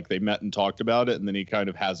kind of like they met and talked about it, and then he kind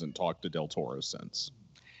of hasn't talked to Del Toro since.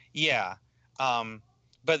 Yeah. So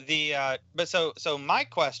my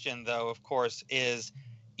question, though, of course, is,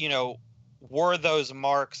 were those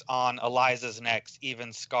marks on Eliza's neck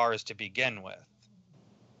even scars to begin with?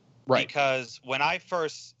 Right. Because when I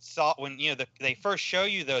first saw, they first show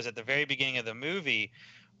you those at the very beginning of the movie,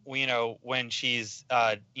 when she's,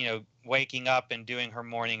 waking up and doing her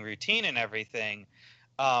morning routine and everything,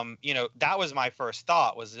 that was my first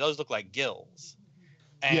thought, was those look like gills.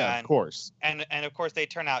 And, yeah, of course. And of course they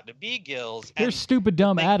turn out to be gills. Here's stupid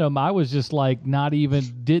dumb Adam. I was just like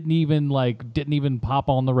didn't even pop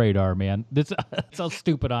on the radar, man. That's how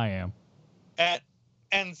stupid I am.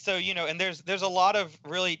 And so, and there's a lot of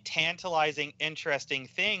really tantalizing, interesting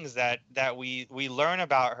things that we learn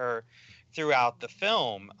about her throughout the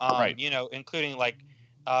film. Right. Including like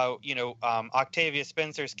Octavia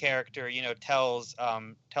Spencer's character, tells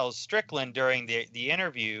Strickland during the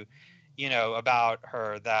interview, about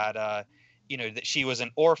her that that she was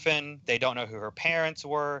an orphan. They don't know who her parents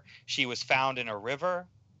were. She was found in a river,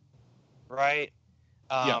 right?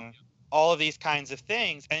 All of these kinds of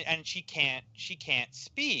things, and she can't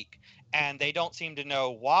speak, and they don't seem to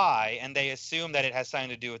know why, and they assume that it has something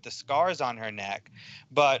to do with the scars on her neck.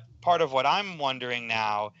 But part of what I'm wondering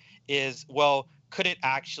now is, well, could it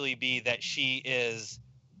actually be that she is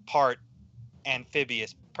part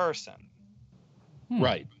amphibious person?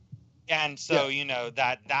 Right. And so,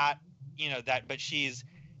 but she's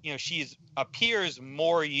appears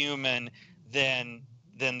more human than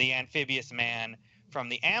the amphibious man from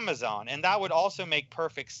the Amazon. And that would also make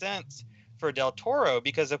perfect sense for Del Toro,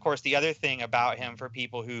 because of course the other thing about him, for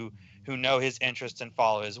people who know his interests and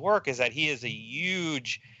follow his work, is that he is a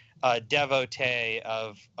huge devotee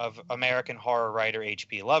of American horror writer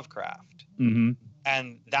H.P. Lovecraft. Mm-hmm.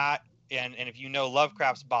 And if you know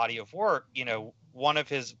Lovecraft's body of work, one of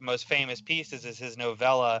his most famous pieces is his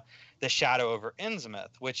novella, The Shadow over Innsmouth,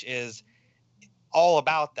 which is all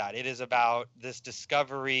about that. It is about this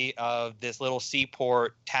discovery of this little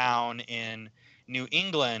seaport town in New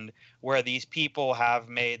England, where these people have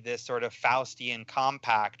made this sort of Faustian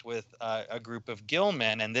compact with a group of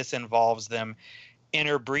gillmen, and this involves them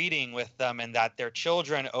interbreeding with them, and that their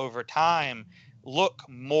children over time look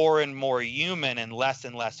more and more human and less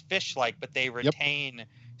fish-like, but they retain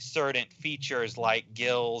certain features like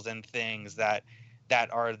gills and things that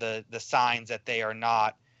are the signs that they are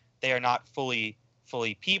not fully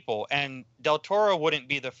people. And Del Toro wouldn't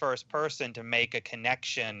be the first person to make a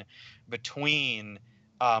connection between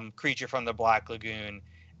Creature from the Black Lagoon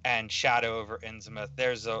and Shadow over Innsmouth.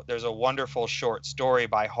 There's a wonderful short story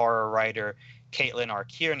by horror writer Caitlin R.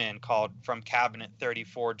 Kiernan called From Cabinet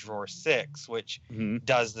 34 Drawer 6, which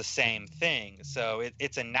does the same thing. So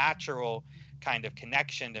it's a natural kind of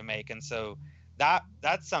connection to make. And so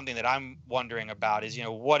that's something that I'm wondering about, is,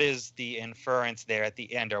 what is the inference there at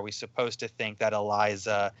the end? Are we supposed to think that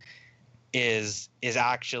Eliza is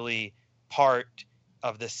actually part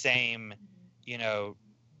of the same, is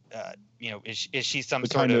she some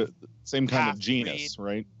sort of same kind of genus,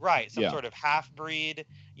 right? Right. Some sort of half-breed,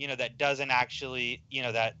 that doesn't actually,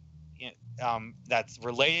 that's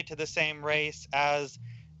related to the same race as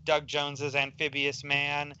Doug Jones's amphibious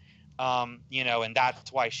man, and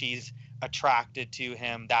that's why she's attracted to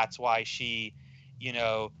him. That's why she,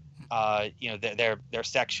 they're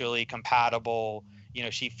sexually compatible.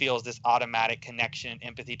 She feels this automatic connection and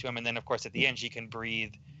empathy to him. And then, of course, at the end, she can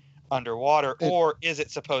breathe underwater. Or is it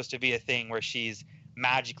supposed to be a thing where she's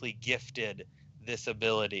magically gifted this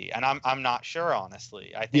ability? And I'm not sure,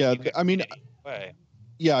 honestly. I think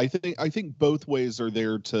I think both ways are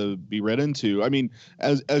there to be read into. I mean,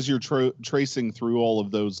 as you're tracing through all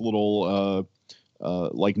of those little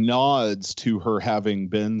like nods to her having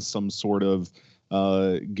been some sort of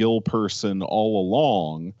gill person all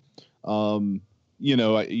along,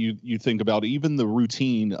 you think about even the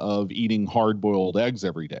routine of eating hard-boiled eggs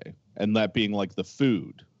every day, and that being like the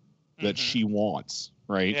food that she wants,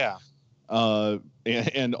 right? Yeah.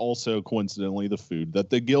 And also coincidentally the food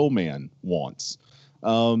that the gill man wants.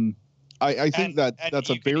 I think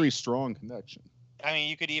that's a very strong connection. I mean,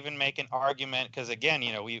 you could even make an argument, because again,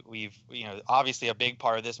 we've obviously a big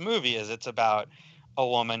part of this movie is it's about a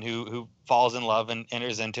woman who falls in love and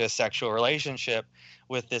enters into a sexual relationship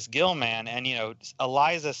with this Gill man. And, you know,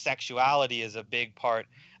 Eliza's sexuality is a big part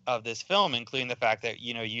of this film, including the fact that,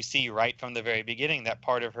 you know, you see right from the very beginning that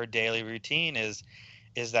part of her daily routine is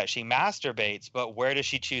that she masturbates. But where does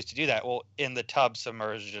she choose to do that? Well, in the tub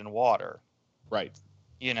submerged in water. Right.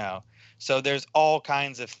 You know, so there's all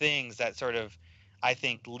kinds of things that sort of, I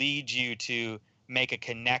think, lead you to make a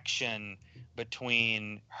connection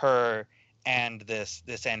between her and this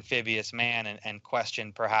amphibious man, and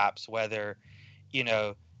question perhaps whether,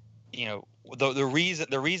 the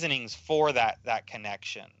reasonings for that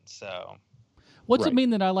connection. So what's it mean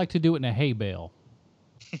that I like to do it in a hay bale?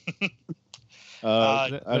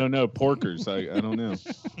 I don't know, porkers. I don't know,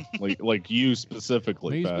 like you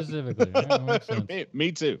specifically. Me Pat. specifically. Yeah, that makes sense.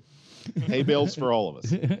 Me too. Hay bales for all of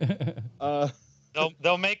us.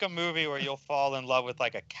 They'll make a movie where you'll fall in love with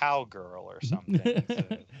like a cowgirl or something.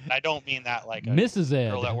 So, I don't mean that like a Mrs.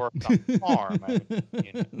 Ed. girl that works on the farm.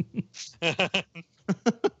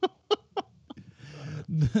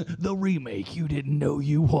 The remake you didn't know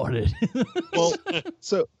you wanted. Well,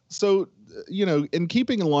 so in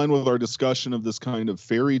keeping in line with our discussion of this kind of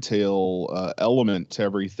fairy tale element to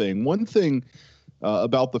everything, one thing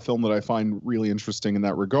about the film that I find really interesting in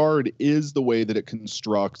that regard is the way that it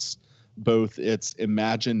constructs both its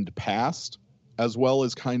imagined past as well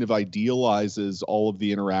as kind of idealizes all of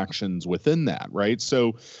the interactions within that, right?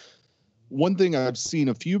 So one thing I've seen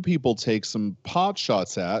a few people take some pot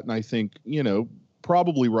shots at, and I think,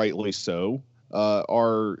 probably rightly so,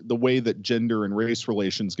 are the way that gender and race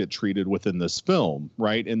relations get treated within this film,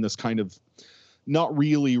 right? In this kind of not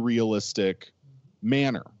really realistic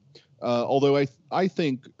manner. Although I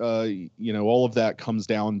think, all of that comes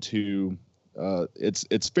down to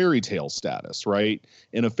it's fairy tale status, right?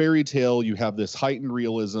 In a fairy tale, you have this heightened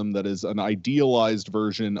realism that is an idealized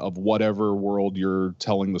version of whatever world you're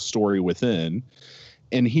telling the story within.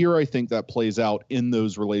 And here I think that plays out in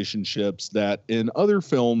those relationships that in other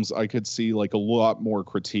films I could see like a lot more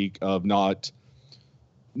critique of not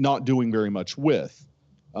doing very much with.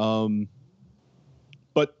 But,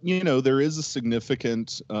 there is a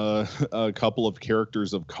significant a couple of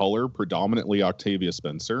characters of color, predominantly Octavia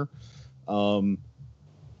Spencer.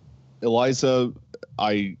 Eliza,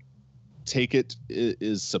 I take it,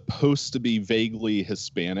 is supposed to be vaguely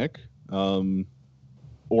Hispanic,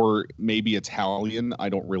 or maybe Italian. I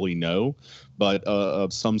don't really know, but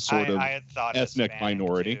of some sort of ethnic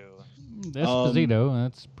minority. Esposito,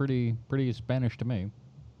 that's pretty Spanish to me.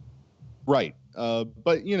 Right.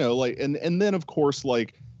 But and then of course,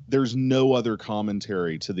 there's no other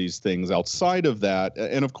commentary to these things outside of that.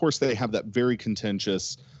 And of course they have that very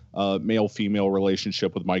contentious male-female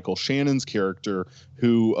relationship with Michael Shannon's character,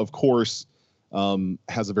 who of course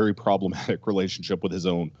has a very problematic relationship with his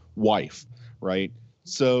own wife. Right.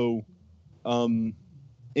 So,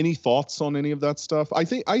 any thoughts on any of that stuff? I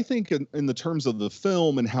think in the terms of the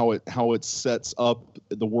film and how it sets up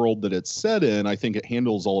the world that it's set in, I think it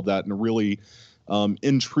handles all of that in a really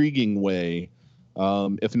intriguing way,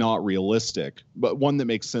 if not realistic, but one that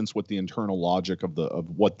makes sense with the internal logic of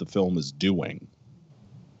what the film is doing.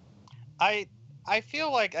 I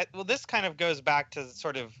feel like, this kind of goes back to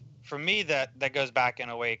sort of, for me, that goes back in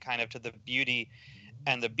a way kind of to the Beauty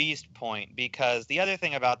and the Beast point, because the other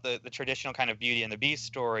thing about the traditional kind of Beauty and the Beast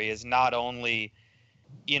story is not only,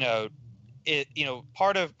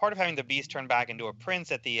 part of having the Beast turn back into a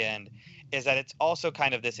prince at the end is that it's also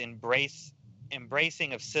kind of this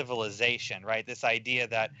embracing of civilization, right? This idea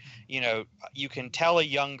that, you can tell a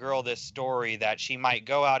young girl this story that she might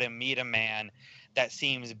go out and meet a man that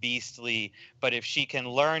seems beastly, but if she can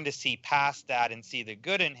learn to see past that and see the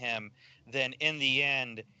good in him, then in the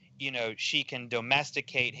end, she can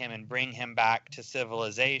domesticate him and bring him back to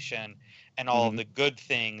civilization and all of the good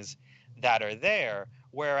things that are there.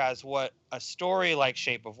 Whereas what a story like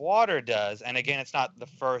Shape of Water does, and again, it's not the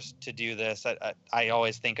first to do this. I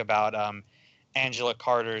always think about Angela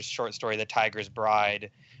Carter's short story, The Tiger's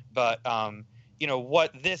Bride. But,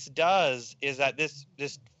 what this does is that this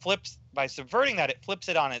flips, by subverting that, it flips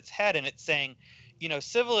it on its head, and it's saying,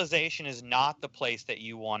 civilization is not the place that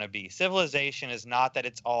you want to be. Civilization is not that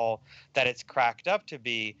it's all that it's cracked up to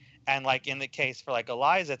be. And like in the case for like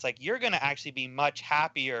Eliza, it's like you're going to actually be much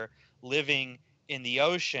happier living in the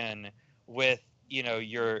ocean with,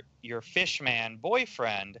 your fishman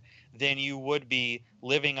boyfriend than you would be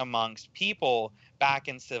living amongst people back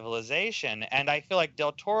in civilization. And I feel like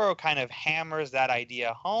Del Toro kind of hammers that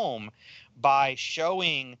idea home by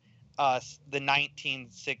showing us the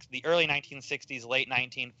early 1960s, late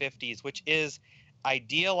 1950s, which is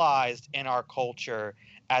idealized in our culture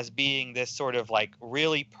as being this sort of like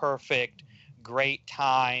really perfect, great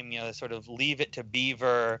time, sort of Leave It to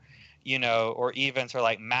Beaver, or even sort of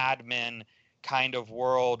like Mad Men kind of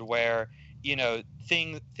world where,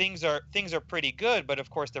 things are pretty good, but of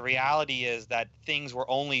course the reality is that things were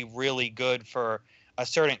only really good for a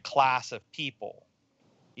certain class of people,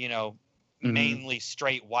 mainly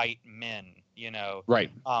straight white men,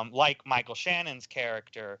 Right. like Michael Shannon's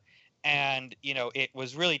character. And, it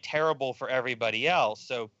was really terrible for everybody else.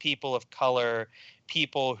 So people of color,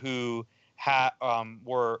 people who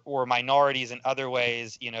were minorities in other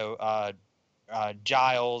ways,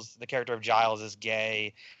 Giles, the character of Giles is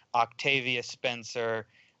gay. Octavia Spencer,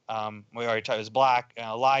 we already talked, is black.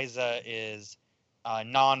 Eliza is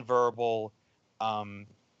nonverbal.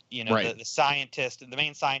 Right. The scientist, the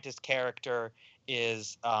main scientist character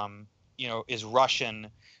is, is Russian.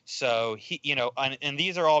 So he, and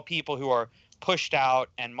these are all people who are pushed out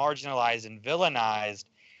and marginalized and villainized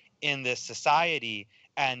in this society,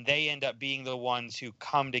 and they end up being the ones who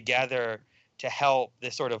come together to help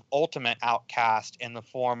this sort of ultimate outcast in the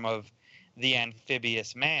form of the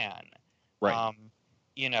amphibious man. Right.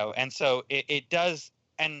 And so it does,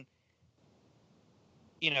 and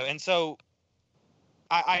and so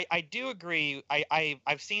I do agree.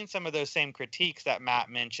 I've seen some of those same critiques that Matt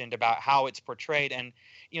mentioned about how it's portrayed, and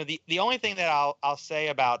the only thing that I'll say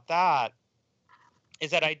about that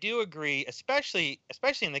is that I do agree, especially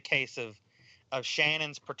in the case of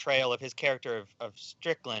Shannon's portrayal of his character of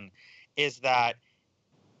Strickland, is that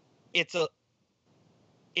it's a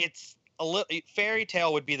little fairy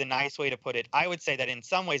tale would be the nice way to put it. I would say that in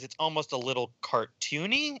some ways it's almost a little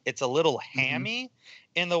cartoony. It's a little hammy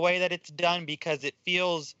in the way that it's done, because it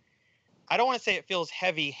feels, I don't want to say it feels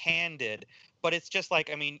heavy-handed, but it's just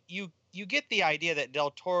like, I mean, you get the idea that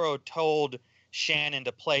Del Toro told Shannon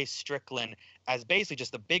to play Strickland as basically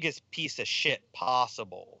just the biggest piece of shit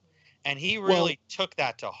possible. And he really took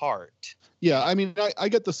that to heart. Yeah, I mean, I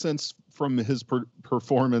get the sense from his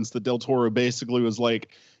performance that Del Toro basically was like,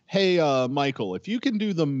 hey, Michael, if you can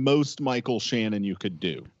do the most Michael Shannon you could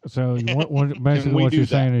do. So basically what you're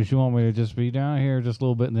saying is you want me to just be down here just a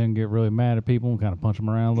little bit and then get really mad at people and kind of punch them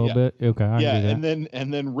around a little bit? Okay, I can do that.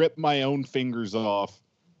 and then rip my own fingers off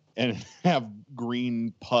and have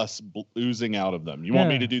green pus oozing out of them. You want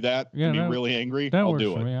me to do that? Yeah, be really angry? That I'll works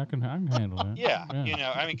do for it. me. I can handle that. Yeah,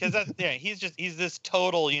 I mean, because that's he's this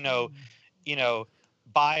total,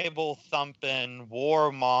 Bible thumping,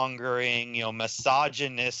 warmongering,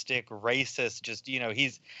 misogynistic, racist. Just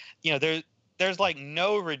he's, there's like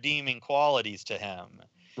no redeeming qualities to him,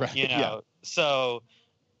 right? So,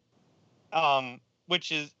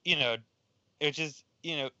 which is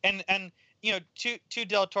and to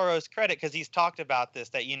Del Toro's credit, because he's talked about this,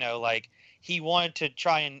 that like he wanted to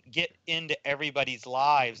try and get into everybody's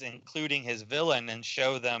lives, including his villain, and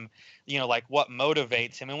show them like what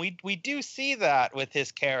motivates him, and we do see that with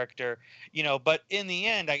his character, but in the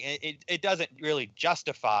end it doesn't really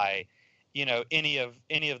justify any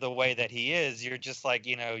of the way that he is. You're just like,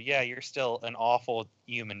 you're still an awful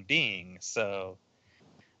human being. So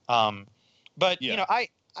but I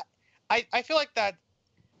feel like that.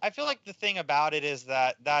 I feel like the thing about it is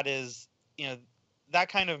that is, that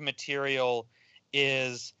kind of material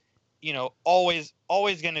is, always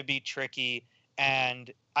going to be tricky.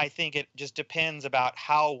 And I think it just depends about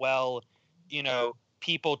how well,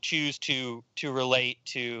 people choose to relate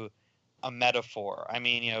to a metaphor. I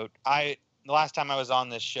mean, the last time I was on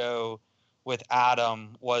this show with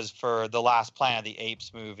Adam was for the last Planet of the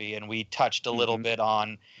Apes movie, and we touched a little bit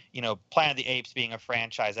on, Planet of the Apes being a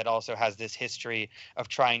franchise that also has this history of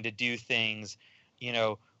trying to do things,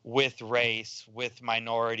 with race, with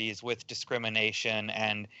minorities, with discrimination,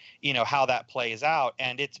 and how that plays out.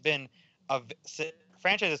 And it's been a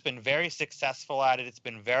franchise that's been very successful at it. It's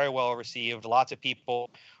been very well received. Lots of people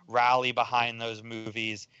rally behind those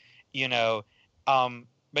movies, But,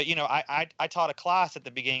 I taught a class at the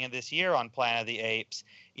beginning of this year on Planet of the Apes,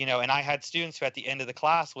 and I had students who at the end of the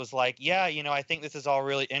class was like, yeah, I think this is all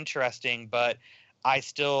really interesting, but I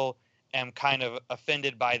still am kind of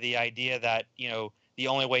offended by the idea that, the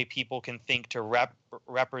only way people can think to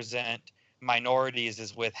represent minorities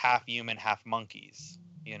is with half human, half monkeys,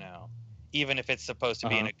 even if it's supposed to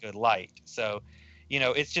be in a good light. So,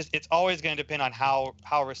 it's always going to depend on how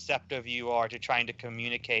receptive you are to trying to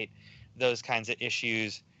communicate those kinds of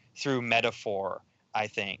issues through metaphor, I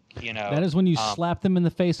think. That is when you slap them in the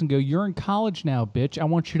face and go, "You're in college now, bitch. I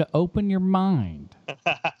want you to open your mind."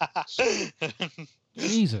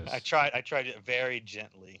 Jesus. I tried it very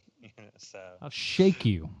gently. So I'll shake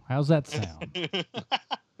you. How's that sound?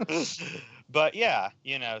 But yeah,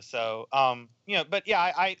 so but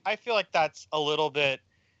yeah, I feel like that's a little bit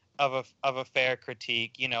of a fair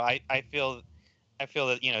critique. I feel I feel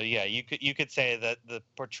that, yeah, you could say that the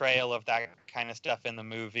portrayal of that kind of stuff in the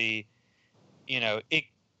movie, it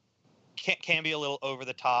can be a little over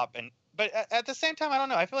the top, but at the same time, I don't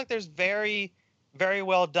know. I feel like there's very, very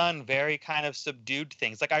well done, very kind of subdued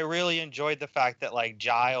things. Like, I really enjoyed the fact that, like,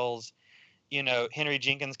 Giles, Henry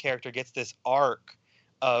Jenkins' character gets this arc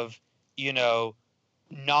of,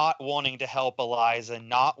 not wanting to help Eliza,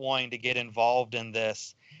 not wanting to get involved in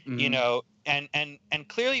this, and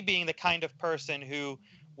clearly being the kind of person who,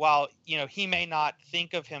 while, he may not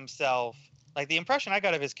think of himself, like, the impression I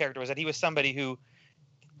got of his character was that he was somebody who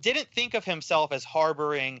didn't think of himself as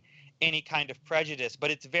harboring any kind of prejudice,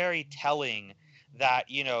 but it's very telling that,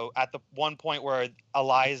 at the one point where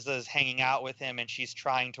Eliza's hanging out with him and she's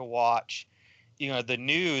trying to watch, the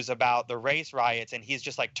news about the race riots, and he's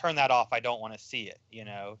just like, turn that off. I don't want to see it.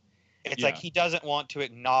 It's like he doesn't want to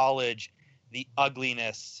acknowledge the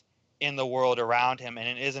ugliness in the world around him. And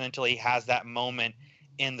it isn't until he has that moment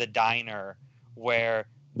in the diner where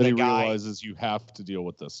he realizes you have to deal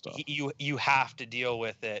with this stuff. You have to deal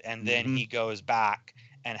with it. And then he goes back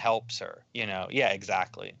and helps her, Yeah,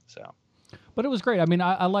 exactly. So. But it was great. I mean,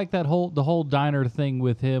 I like the whole diner thing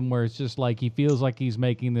with him, where it's just like he feels like he's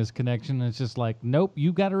making this connection. And it's just like, nope,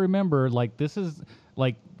 you got to remember, like, this is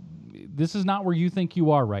not where you think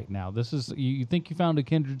you are right now. This is, you think you found a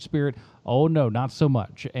kindred spirit. Oh no, not so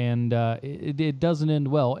much. And it doesn't end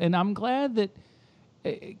well. And I'm glad that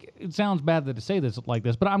it sounds bad to say this like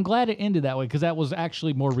this, but I'm glad it ended that way, because that was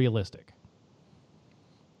actually more realistic.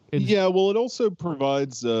 Yeah, well, it also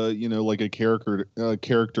provides, like a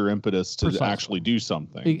character impetus to actually do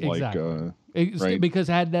something. Exactly. Right? Because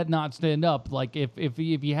had that not stand up, like if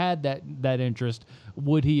he had that interest,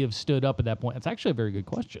 would he have stood up at that point? It's actually a very good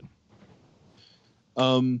question.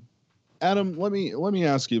 Adam, let me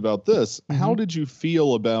ask you about this. How did you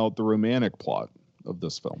feel about the romantic plot of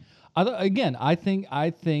this film? I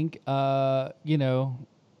think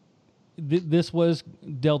this was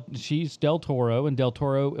she's Del Toro, and Del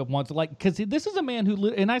Toro wants to, like, because this is a man who,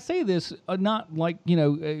 and I say this not like,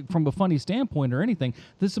 from a funny standpoint or anything.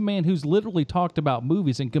 This is a man who's literally talked about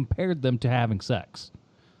movies and compared them to having sex.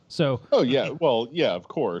 So. Oh yeah, well yeah, of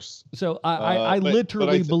course. So I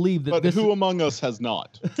literally believe that. But who among us has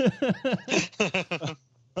not?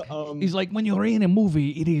 He's like, when you're in a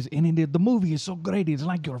movie, the movie is so great. It's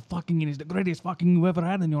like you're fucking, it's the greatest fucking you ever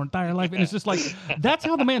had in your entire life. And it's just like, that's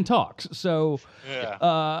how the man talks. So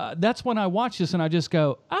that's when I watch this and I just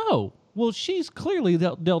go, oh, well, she's clearly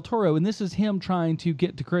Del Toro, and this is him trying to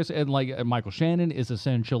get to Chris. And like Michael Shannon is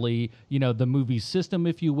essentially, the movie system,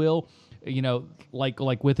 if you will.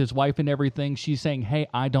 Like with his wife and everything, she's saying, hey,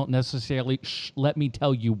 I don't necessarily, let me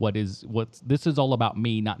tell you this is all about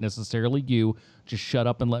me, not necessarily you. Just shut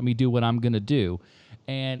up and let me do what I'm going to do.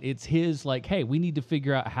 And it's his, like, hey, we need to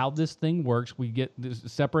figure out how this thing works. We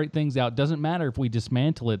separate things out. Doesn't matter if we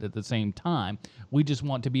dismantle it at the same time. We just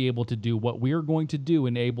want to be able to do what we're going to do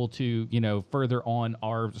and able to, further on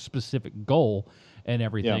our specific goal and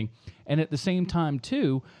everything. Yeah. And at the same time,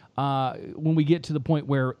 too, when we get to the point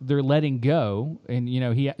where they're letting go, and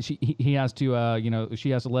he has to, she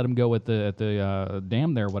has to let him go at the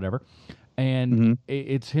dam there, or whatever, and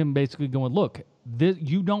it's him basically going, look,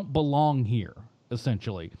 you don't belong here.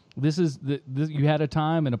 Essentially, this is you had a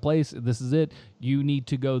time and a place. This is it. You need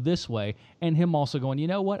to go this way. And him also going, you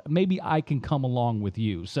know what? Maybe I can come along with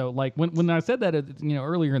you. So like when I said that,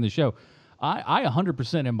 earlier in the show, I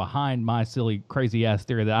 100% am behind my silly, crazy ass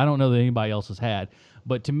theory that I don't know that anybody else has had.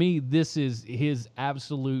 But to me, this is his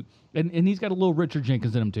absolute, and he's got a little Richard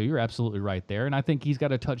Jenkins in him too. You're absolutely right there. And I think he's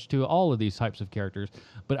got a touch to all of these types of characters.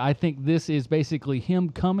 But I think this is basically him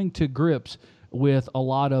coming to grips with a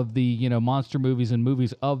lot of the, monster movies and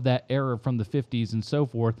movies of that era from the 50s and so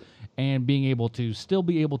forth, and being able to still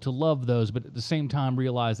be able to love those, but at the same time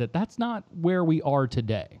realize that that's not where we are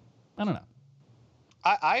today. I don't know.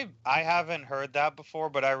 I haven't heard that before,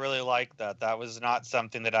 but I really like that. That was not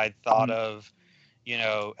something that I'd thought of,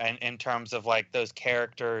 and in terms of like those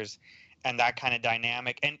characters and that kind of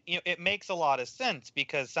dynamic. And it makes a lot of sense,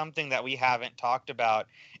 because something that we haven't talked about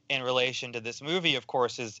in relation to this movie, of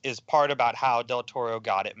course, is part about how Del Toro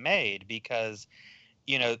got it made. Because,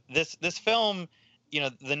 this film,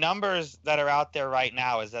 the numbers that are out there right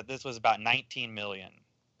now is that this was about 19 million.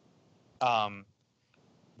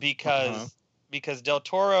 Because Del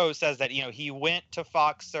Toro says that, he went to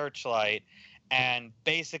Fox Searchlight and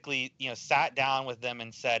basically, sat down with them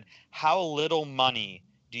and said, how little money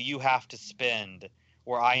do you have to spend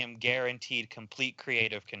where I am guaranteed complete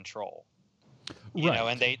creative control?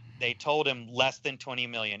 And they told him less than 20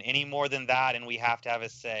 million. Any more than that, and we have to have a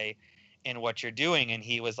say in what you're doing. And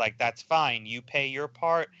he was like, that's fine. You pay your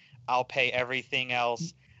part. I'll pay everything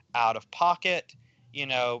else out of pocket,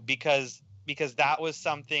 because that was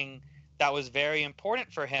something that was very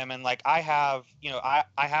important for him. And like, I have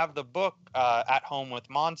the book At Home with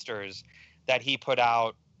Monsters that he put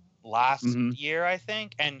out last year, I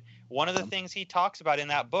think. And one of the things he talks about in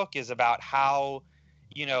that book is about how,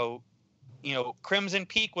 Crimson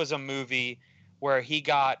Peak was a movie where he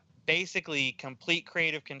got basically complete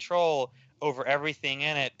creative control over everything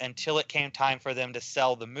in it until it came time for them to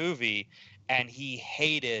sell the movie, and he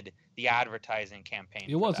hated the advertising campaign.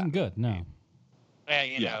 It wasn't good, no.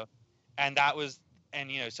 And, and that was,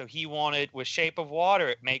 so he wanted, with Shape of Water,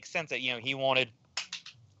 it makes sense that, he wanted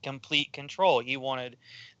complete control. He wanted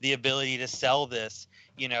the ability to sell this,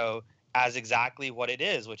 as exactly what it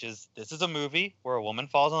is, which is, this is a movie where a woman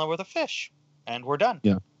falls in love with a fish, and we're done.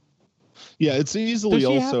 Yeah. Yeah, it's easily Does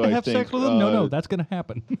she also, have to have sex with him? No, that's going to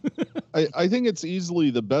happen. I think it's easily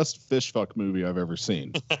the best fish fuck movie I've ever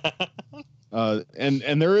seen.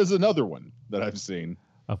 And there is another one that I've seen.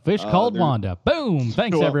 A Fish Called Wanda. Boom!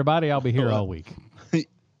 Thanks, everybody. I'll be here all week.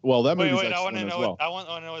 Well, that movie's I want to know. I want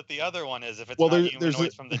to know what the other one is. If it's not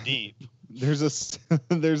Humanoids from the Deep. There's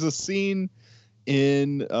a scene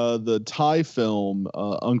in the Thai film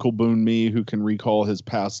Uncle Boon Me Who Can Recall His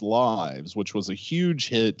Past Lives, which was a huge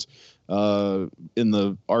hit in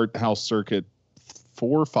the art house circuit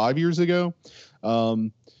 4 or 5 years ago. I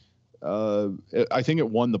think it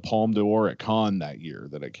won the Palme d'Or at Cannes that year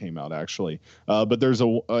that it came out, actually. But there's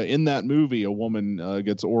in that movie, a woman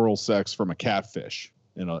gets oral sex from a catfish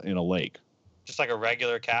in a lake. Just like a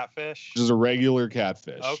regular catfish? Just a regular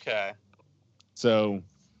catfish. Okay. So,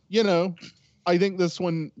 I think this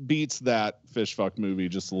one beats that fish fuck movie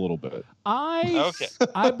just a little bit.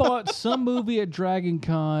 I bought some movie at Dragon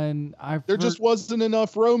Con. There just wasn't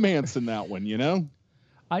enough romance in that one,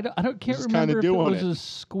 can't remember if it was a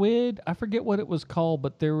squid. I forget what it was called,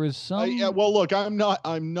 but there was some. Well, look, I'm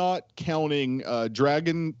not counting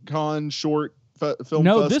Dragon Con short film.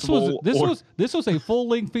 No, festival this was a full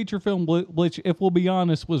length feature film, which, if we'll be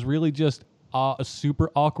honest, was really just a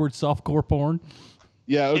super awkward softcore porn.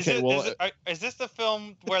 Yeah. Okay. Is this the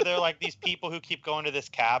film where they're like these people who keep going to this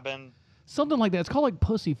cabin? Something like that. It's called like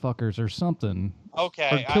Pussy Fuckers or something.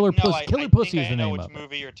 Okay. Or Killer Pussy is the name of it. I know which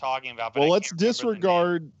movie you're talking about. Well, let's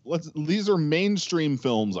disregard. These are mainstream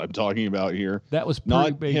films I'm talking about here. That was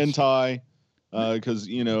not hentai, because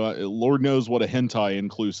Lord knows what a hentai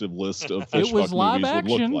inclusive list of fish fuck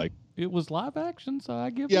movies would look like. It was live action, so I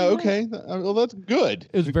give. Yeah. Okay. Well, that's good.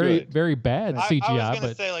 It was very bad CGI. I was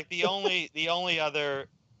gonna say, like, the only other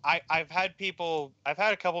I've had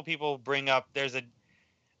a couple people bring up. There's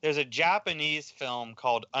a Japanese film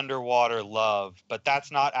called Underwater Love, but that's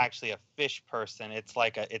not actually a fish person. It's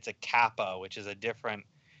a kappa, which is a different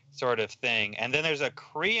sort of thing. And then there's a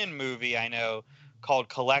Korean movie I know called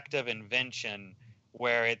Collective Invention,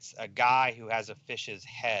 where it's a guy who has a fish's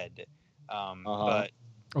head. But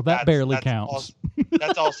that barely counts.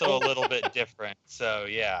 That's also a little bit different. So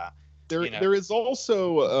yeah. There is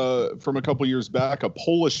also from a couple years back a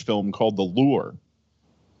Polish film called The Lure.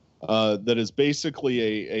 That is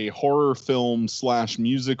basically a horror film /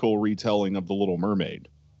 musical retelling of The Little Mermaid.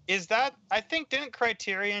 Is that? I think didn't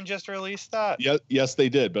Criterion just release that? Yes, they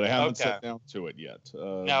did, but I haven't sat down to it yet.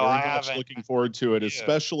 No, I haven't. Looking forward to it,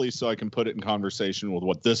 especially so I can put it in conversation with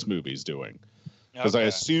what this movie's doing, because I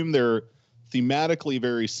assume they're thematically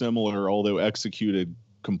very similar, although executed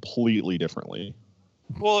completely differently.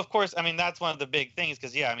 Well, of course, I mean, that's one of the big things,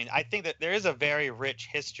 because I think that there is a very rich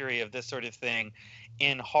history of this sort of thing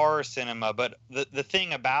in horror cinema, but the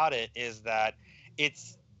thing about it is that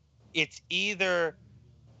it's either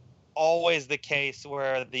always the case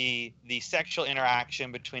where the sexual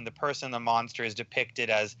interaction between the person and the monster is depicted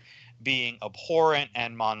as being abhorrent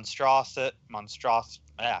and monstrous.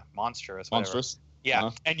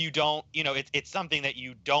 Yeah, and you don't, it's something that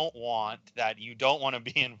you don't want to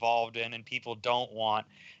be involved in, and people don't want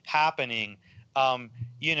happening, and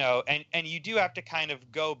you do have to kind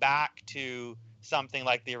of go back to something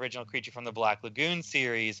like the original Creature from the Black Lagoon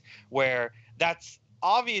series, where that's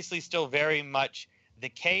obviously still very much the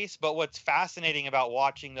case. But what's fascinating about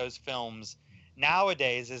watching those films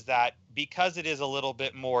nowadays is that because it is a little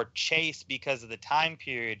bit more chaste because of the time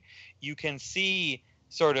period, you can see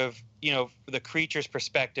sort of, the creature's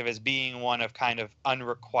perspective as being one of kind of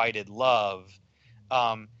unrequited love.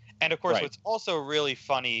 And of course, What's also really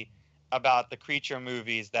funny about the creature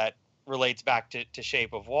movies that relates back to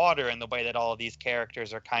Shape of Water and the way that all of these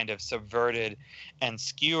characters are kind of subverted and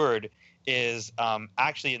skewered is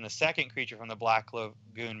actually in the second Creature from the Black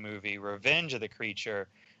Lagoon movie, Revenge of the Creature.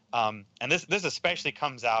 And this especially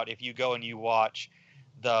comes out if you go and you watch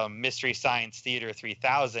the Mystery Science Theater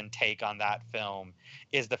 3000 take on that film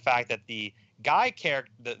is the fact that the guy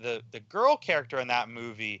character, the girl character in that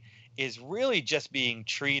movie is really just being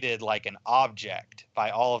treated like an object by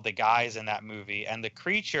all of the guys in that movie, and the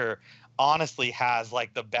creature honestly has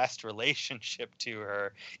like the best relationship to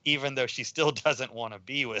her, even though she still doesn't want to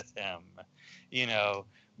be with him, you know.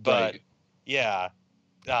 But Right. yeah,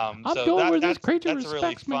 I'm so going where this that's creature really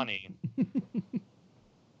respects me. funny.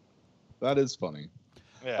 That is funny.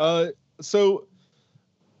 Yeah. So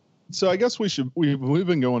I guess we've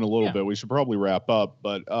been going a little bit. We should probably wrap up,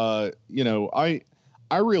 but you know, I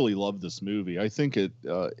really love this movie. I think it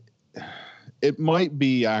might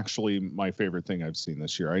be actually my favorite thing I've seen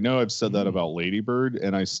this year. I know I've said that about Lady Bird,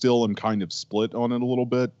 and I still am kind of split on it a little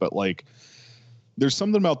bit, but like there's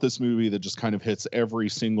something about this movie that just kind of hits every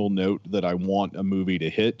single note that I want a movie to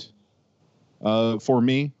hit for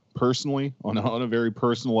me personally on a very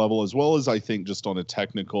personal level, as well as I think just on a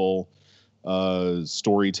technical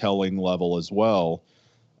storytelling level as well.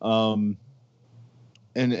 I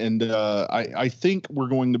think we're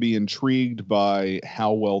going to be intrigued by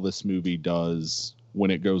how well this movie does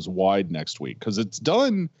when it goes wide next week, because it's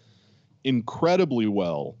done incredibly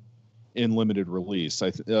well in limited release.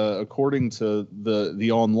 According to the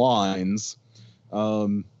onlines,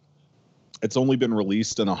 it's only been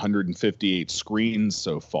released in 158 screens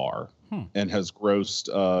so far, and has grossed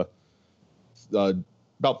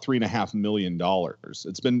about $3.5 million.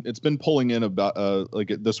 It's been pulling in about like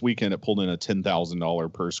this weekend it pulled in a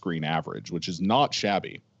 $10,000 per screen average, which is not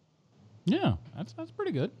shabby. Yeah, that's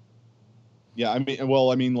pretty good. Yeah,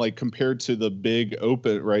 I mean, like compared to the big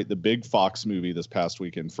open, right, the big Fox movie this past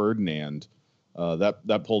weekend, Ferdinand,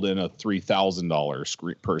 that pulled in a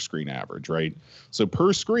 $3,000 per screen average, right? So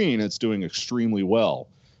per screen, it's doing extremely well.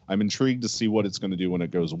 I'm intrigued to see what it's going to do when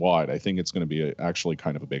it goes wide. I think it's going to be actually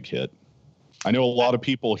kind of a big hit. I know a lot of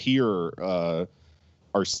people here are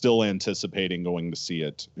still anticipating going to see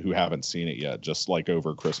it who haven't seen it yet, just like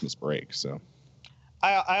over Christmas break. So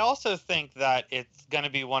I also think that it's going to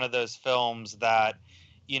be one of those films that,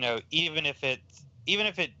 you know, even if it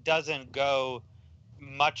doesn't go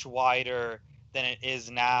much wider than it is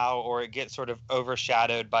now, or it gets sort of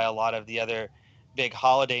overshadowed by a lot of the other big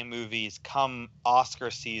holiday movies come Oscar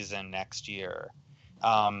season next year,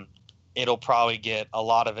 it'll probably get a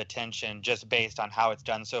lot of attention just based on how it's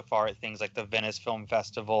done so far at things like the Venice Film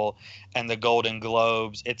Festival and the Golden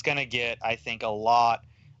Globes. It's going to get, I think, a lot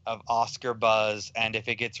of Oscar buzz, and if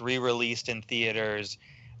it gets re-released in theaters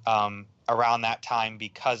around that time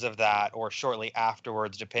because of that, or shortly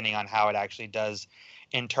afterwards, depending on how it actually does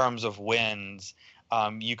in terms of wins,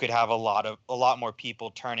 you could have a lot more people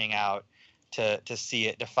turning out to see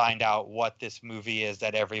it, to find out what this movie is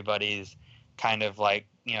that everybody's kind of like,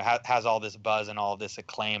 you know, has all this buzz and all this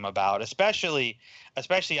acclaim about, especially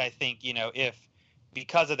I think, you know, if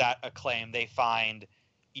because of that acclaim they find,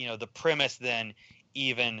 you know, the premise then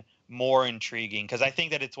even more intriguing, because I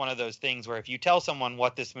think that it's one of those things where if you tell someone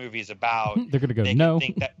what this movie is about, They're gonna go, they no. can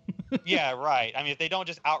think that, yeah, right. I mean, if they don't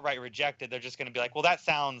just outright reject it, they're just going to be like, well, that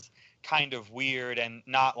sounds kind of weird and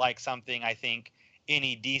not like something I think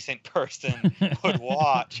any decent person would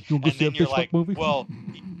watch. You And wanna go see then a you're Fishfuck like, movie? well,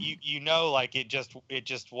 you know, like it just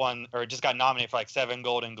won, or it just got nominated for like 7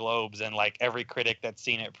 Golden Globes, and like every critic that's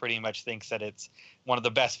seen it pretty much thinks that it's one of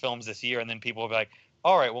the best films this year. And then people will be like,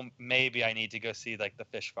 all right, well, maybe I need to go see like the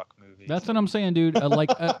Fishfuck movie. That's what I'm saying, dude. Like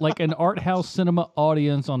an art house cinema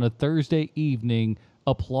audience on a Thursday evening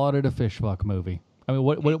applauded a Fishfuck movie. I mean,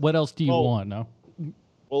 what else do you want? No.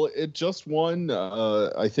 Well, it just won.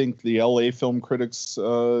 I think the LA Film Critics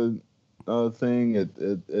thing.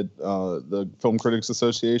 The Film Critics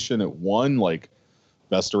Association. It won like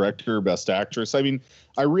Best Director, Best Actress. I mean,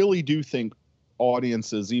 I really do think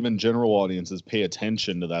audiences, even general audiences, pay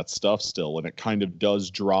attention to that stuff still, and it kind of does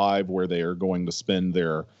drive where they are going to spend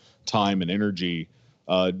their time and energy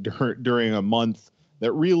during a month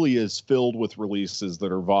that really is filled with releases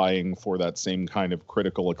that are vying for that same kind of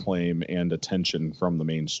critical acclaim and attention from the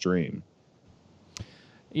mainstream.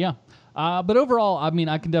 Yeah. But overall, I mean,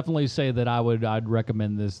 I can definitely say that I'd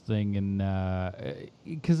recommend this thing, and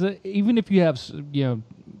because even if you have, you know,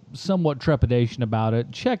 somewhat trepidation about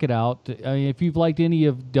it, check it out. I mean, if you've liked any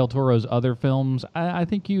of Del Toro's other films, I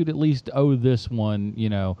think you'd at least owe this one, you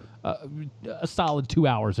know, a solid 2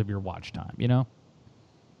 hours of your watch time, you know?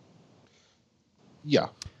 Yeah.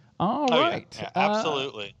 All right. Yeah,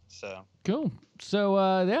 absolutely. So cool.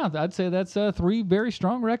 So, yeah, I'd say that's 3 very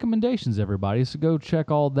strong recommendations, everybody. So go check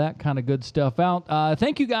all that kind of good stuff out.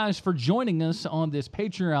 Thank you guys for joining us on this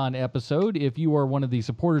Patreon episode. If you are one of the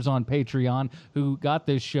supporters on Patreon who got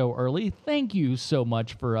this show early, thank you so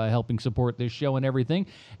much for helping support this show and everything.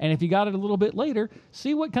 And if you got it a little bit later,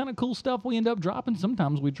 see what kind of cool stuff we end up dropping.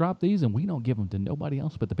 Sometimes we drop these and we don't give them to nobody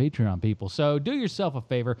else but the Patreon people. So do yourself a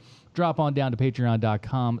favor, drop on down to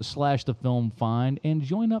patreon.com/thefilmfind and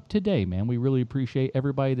join up today, man. We really appreciate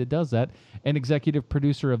everybody that does that. And executive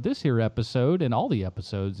producer of this here episode and all the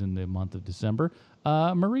episodes in the month of December,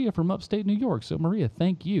 Maria from upstate New York. So Maria,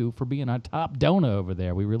 thank you for being our top donor over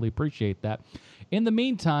there. We really appreciate that. In the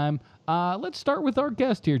meantime, let's start with our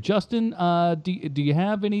guest here. Justin, do you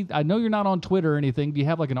have any, I know you're not on Twitter or anything. Do you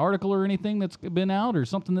have like an article or anything that's been out or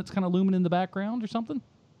something that's kind of looming in the background or something?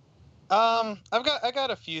 I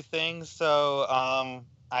got a few things. So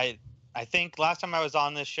I think last time I was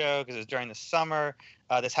on this show, because it was during the summer,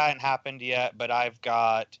 this hadn't happened yet, but I've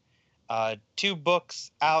got 2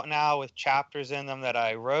 books out now with chapters in them that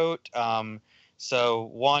I wrote. So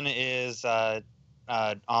one is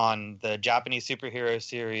on the Japanese superhero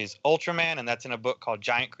series Ultraman, and that's in a book called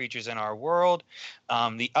Giant Creatures in Our World.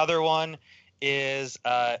 The other one is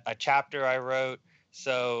a chapter I wrote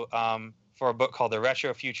for a book called The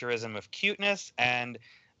Retrofuturism of Cuteness, and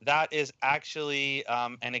that is actually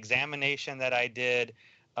an examination that I did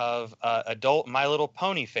of adult My Little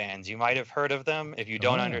Pony fans. You might have heard of them. If you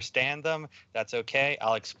don't understand them, that's okay.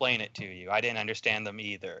 I'll explain it to you. I didn't understand them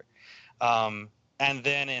either. And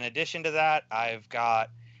then in addition to that, I've got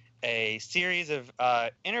a series of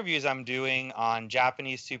interviews I'm doing on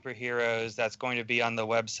Japanese superheroes that's going to be on the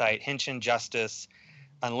website Henshin Justice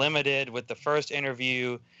Unlimited, with the first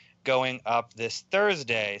interview going up this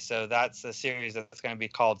Thursday. So that's a series that's going to be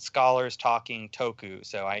called Scholars Talking Toku.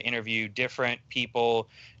 So I interview different people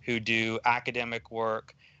who do academic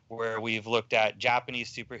work where we've looked at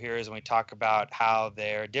Japanese superheroes and we talk about how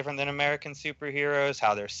they're different than American superheroes,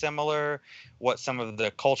 how they're similar, what some of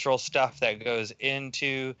the cultural stuff that goes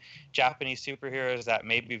into Japanese superheroes that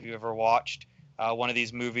maybe if you ever watched one of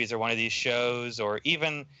these movies or one of these shows, or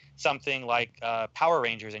even something like Power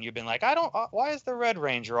Rangers, and you've been like, why is the Red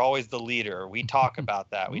Ranger always the leader? We talk about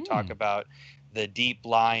that. We talk about the deep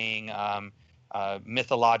lying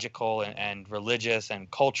mythological and religious and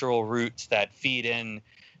cultural roots that feed in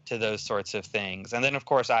to those sorts of things. And then, of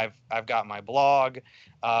course, I've got my blog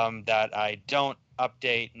that I don't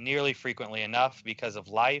update nearly frequently enough because of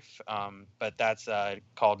life, but that's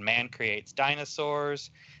called Man Creates Dinosaurs,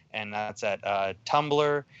 and that's at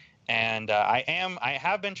Tumblr. And I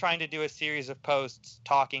have been trying to do a series of posts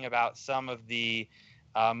talking about some of the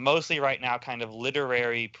mostly right now kind of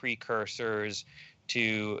literary precursors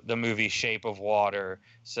to the movie Shape of Water.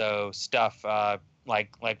 So stuff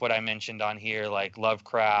like what I mentioned on here, like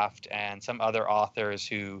Lovecraft and some other authors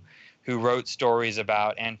who wrote stories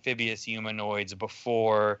about amphibious humanoids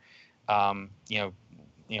before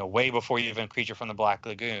way before even Creature from the Black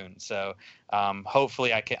Lagoon. So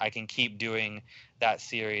hopefully I can keep doing that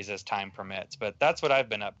series as time permits. But that's what I've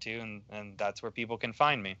been up to, and that's where people can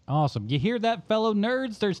find me. Awesome. You hear that, fellow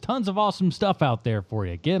nerds? There's tons of awesome stuff out there for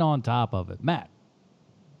you. Get on top of it. Matt.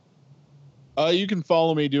 You can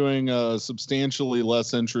follow me doing substantially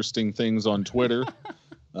less interesting things on Twitter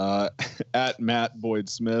at Matt Boyd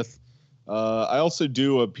Smith. I also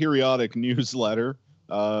do a periodic newsletter.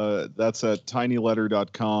 That's at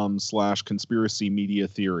tinyletter.com/conspiracy media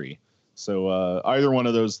theory. So either one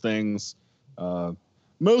of those things.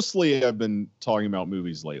 Mostly I've been talking about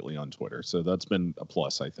movies lately on Twitter, so that's been a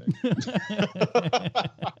plus, I think.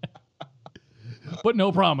 But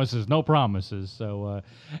no promises, no promises. So,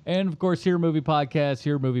 and of course, Here Movie Podcast,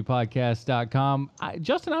 HereMoviePodcast.com.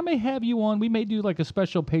 Justin, I may have you on. We may do like a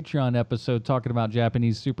special Patreon episode talking about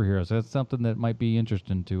Japanese superheroes. That's something that might be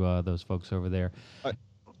interesting to those folks over there. I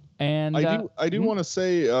do want to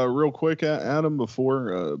say real quick, Adam,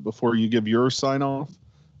 before you give your sign off.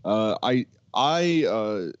 I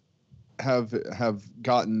have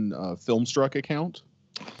gotten a Filmstruck account.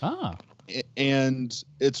 And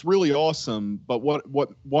it's really awesome. But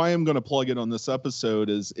why I'm going to plug it on this episode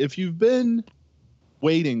is if you've been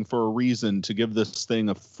waiting for a reason to give this thing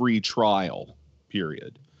a free trial,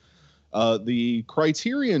 period. The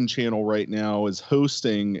Criterion Channel right now is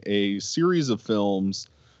hosting a series of films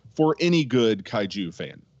for any good kaiju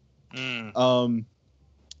fan. And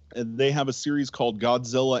they have a series called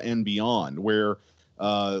Godzilla and Beyond, where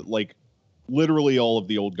literally all of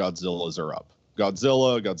the old Godzillas are up.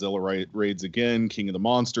 Godzilla Raids Again, King of the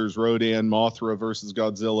Monsters, Rodan, Mothra versus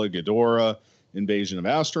Godzilla, Ghidorah, Invasion of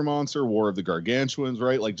Astro Monster, War of the Gargantuans,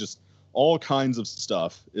 right? Like just all kinds of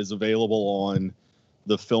stuff is available on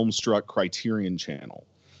the Filmstruck Criterion channel.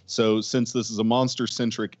 So since this is a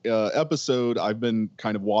monster-centric episode, I've been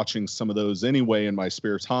kind of watching some of those anyway in my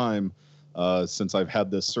spare time since I've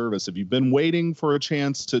had this service. If you've been waiting for a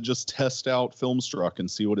chance to just test out Filmstruck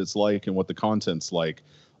and see what it's like and what the content's like,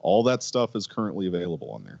 all that stuff is currently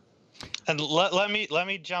available on there. And let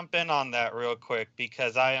me jump in on that real quick,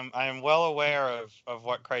 because I am well aware of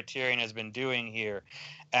what Criterion has been doing here,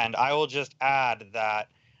 and I will just add that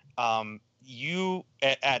you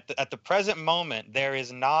at the present moment, there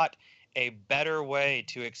is not a better way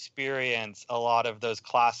to experience a lot of those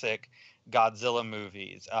classic Godzilla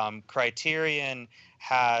movies. Criterion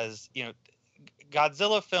has,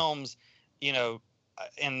 Godzilla films,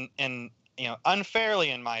 unfairly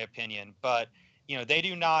in my opinion, but they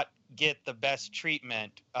do not get the best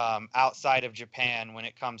treatment outside of Japan when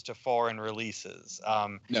it comes to foreign releases.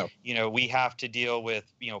 No. We have to deal with,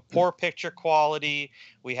 poor picture quality.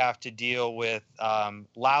 We have to deal with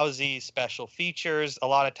lousy special features a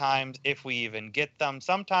lot of times, if we even get them.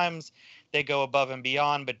 Sometimes they go above and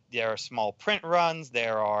beyond, but there are small print runs.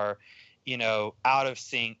 There are, out of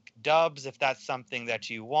sync dubs, if that's something that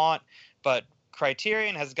you want. But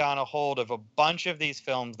Criterion has gone a hold of a bunch of these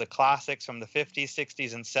films, the classics from the 50s,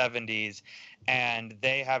 60s, and 70s, and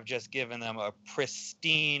they have just given them a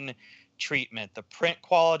pristine treatment. The print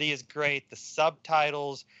quality is great. The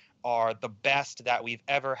subtitles are the best that we've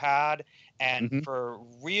ever had. And for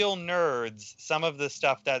real nerds, some of the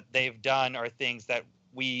stuff that they've done are things that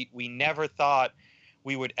we never thought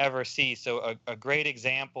we would ever see. So a great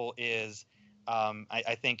example is,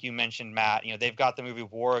 I think you mentioned, Matt, they've got the movie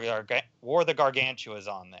War of the Gargantuas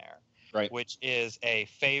on there, right? Which is a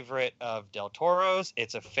favorite of Del Toro's.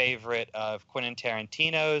 It's a favorite of Quentin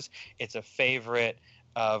Tarantino's. It's a favorite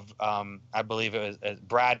of, I believe it was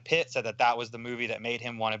Brad Pitt said that was the movie that made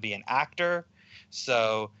him want to be an actor.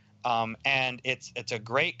 So, and it's a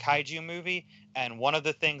great kaiju movie. And one of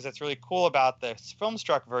the things that's really cool about the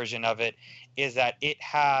Filmstruck version of it is that it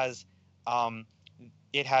has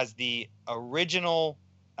the original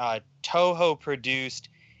Toho produced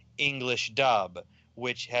English dub,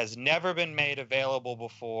 which has never been made available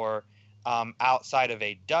before outside of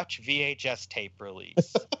a Dutch VHS tape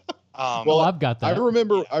release. Well, I've got that.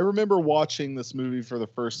 I remember watching this movie for the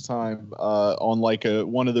first time on like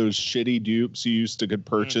one of those shitty dupes you used to could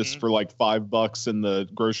purchase for like $5 in the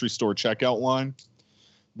grocery store checkout line.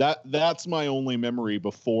 That's my only memory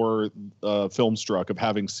before Filmstruck of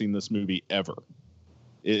having seen this movie ever.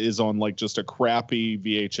 It is on like just a crappy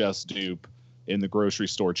VHS dupe in the grocery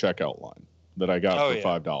store checkout line that I got for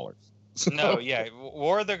 $5. So. No, yeah,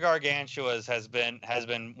 War of the Gargantuas has been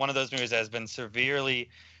one of those movies that has been severely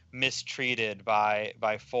mistreated by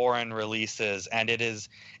foreign releases, and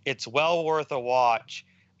it's well worth a watch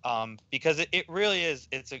because it really is.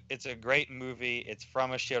 It's a great movie. It's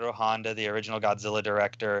from Ishiro Honda, the original Godzilla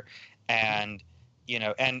director, and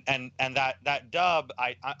and that dub,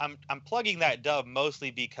 I'm plugging that dub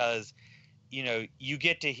mostly because you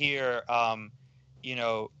get to hear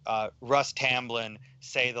Russ Tamblyn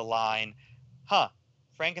say the line,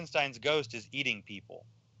 Frankenstein's ghost is eating people.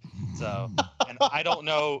 So, and I don't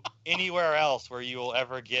know anywhere else where you will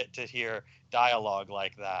ever get to hear dialogue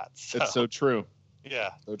like that. So, it's so true. Yeah.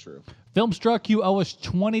 So true. Filmstruck, you owe us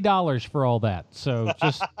 $20 for all that. So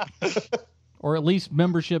just, or at least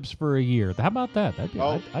memberships for a year. How about that?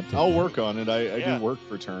 I'll work on it. I do work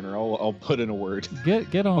for Turner. I'll put in a word.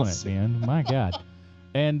 Get on it, man. My God.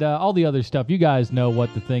 And all the other stuff, you guys know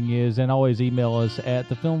what the thing is, and always email us at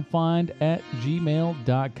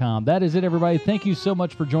thefilmfind@gmail.com. That is it, everybody. Thank you so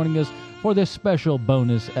much for joining us for this special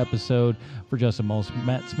bonus episode. For Justin Moles,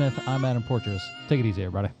 Matt Smith, I'm Adam Portress. Take it easy,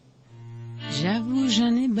 everybody. J'avoue, je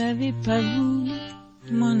n'ai bavé pas vous,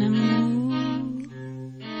 mon amour.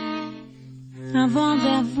 Avant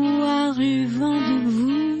d'avoir eu vent de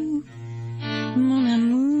vous, mon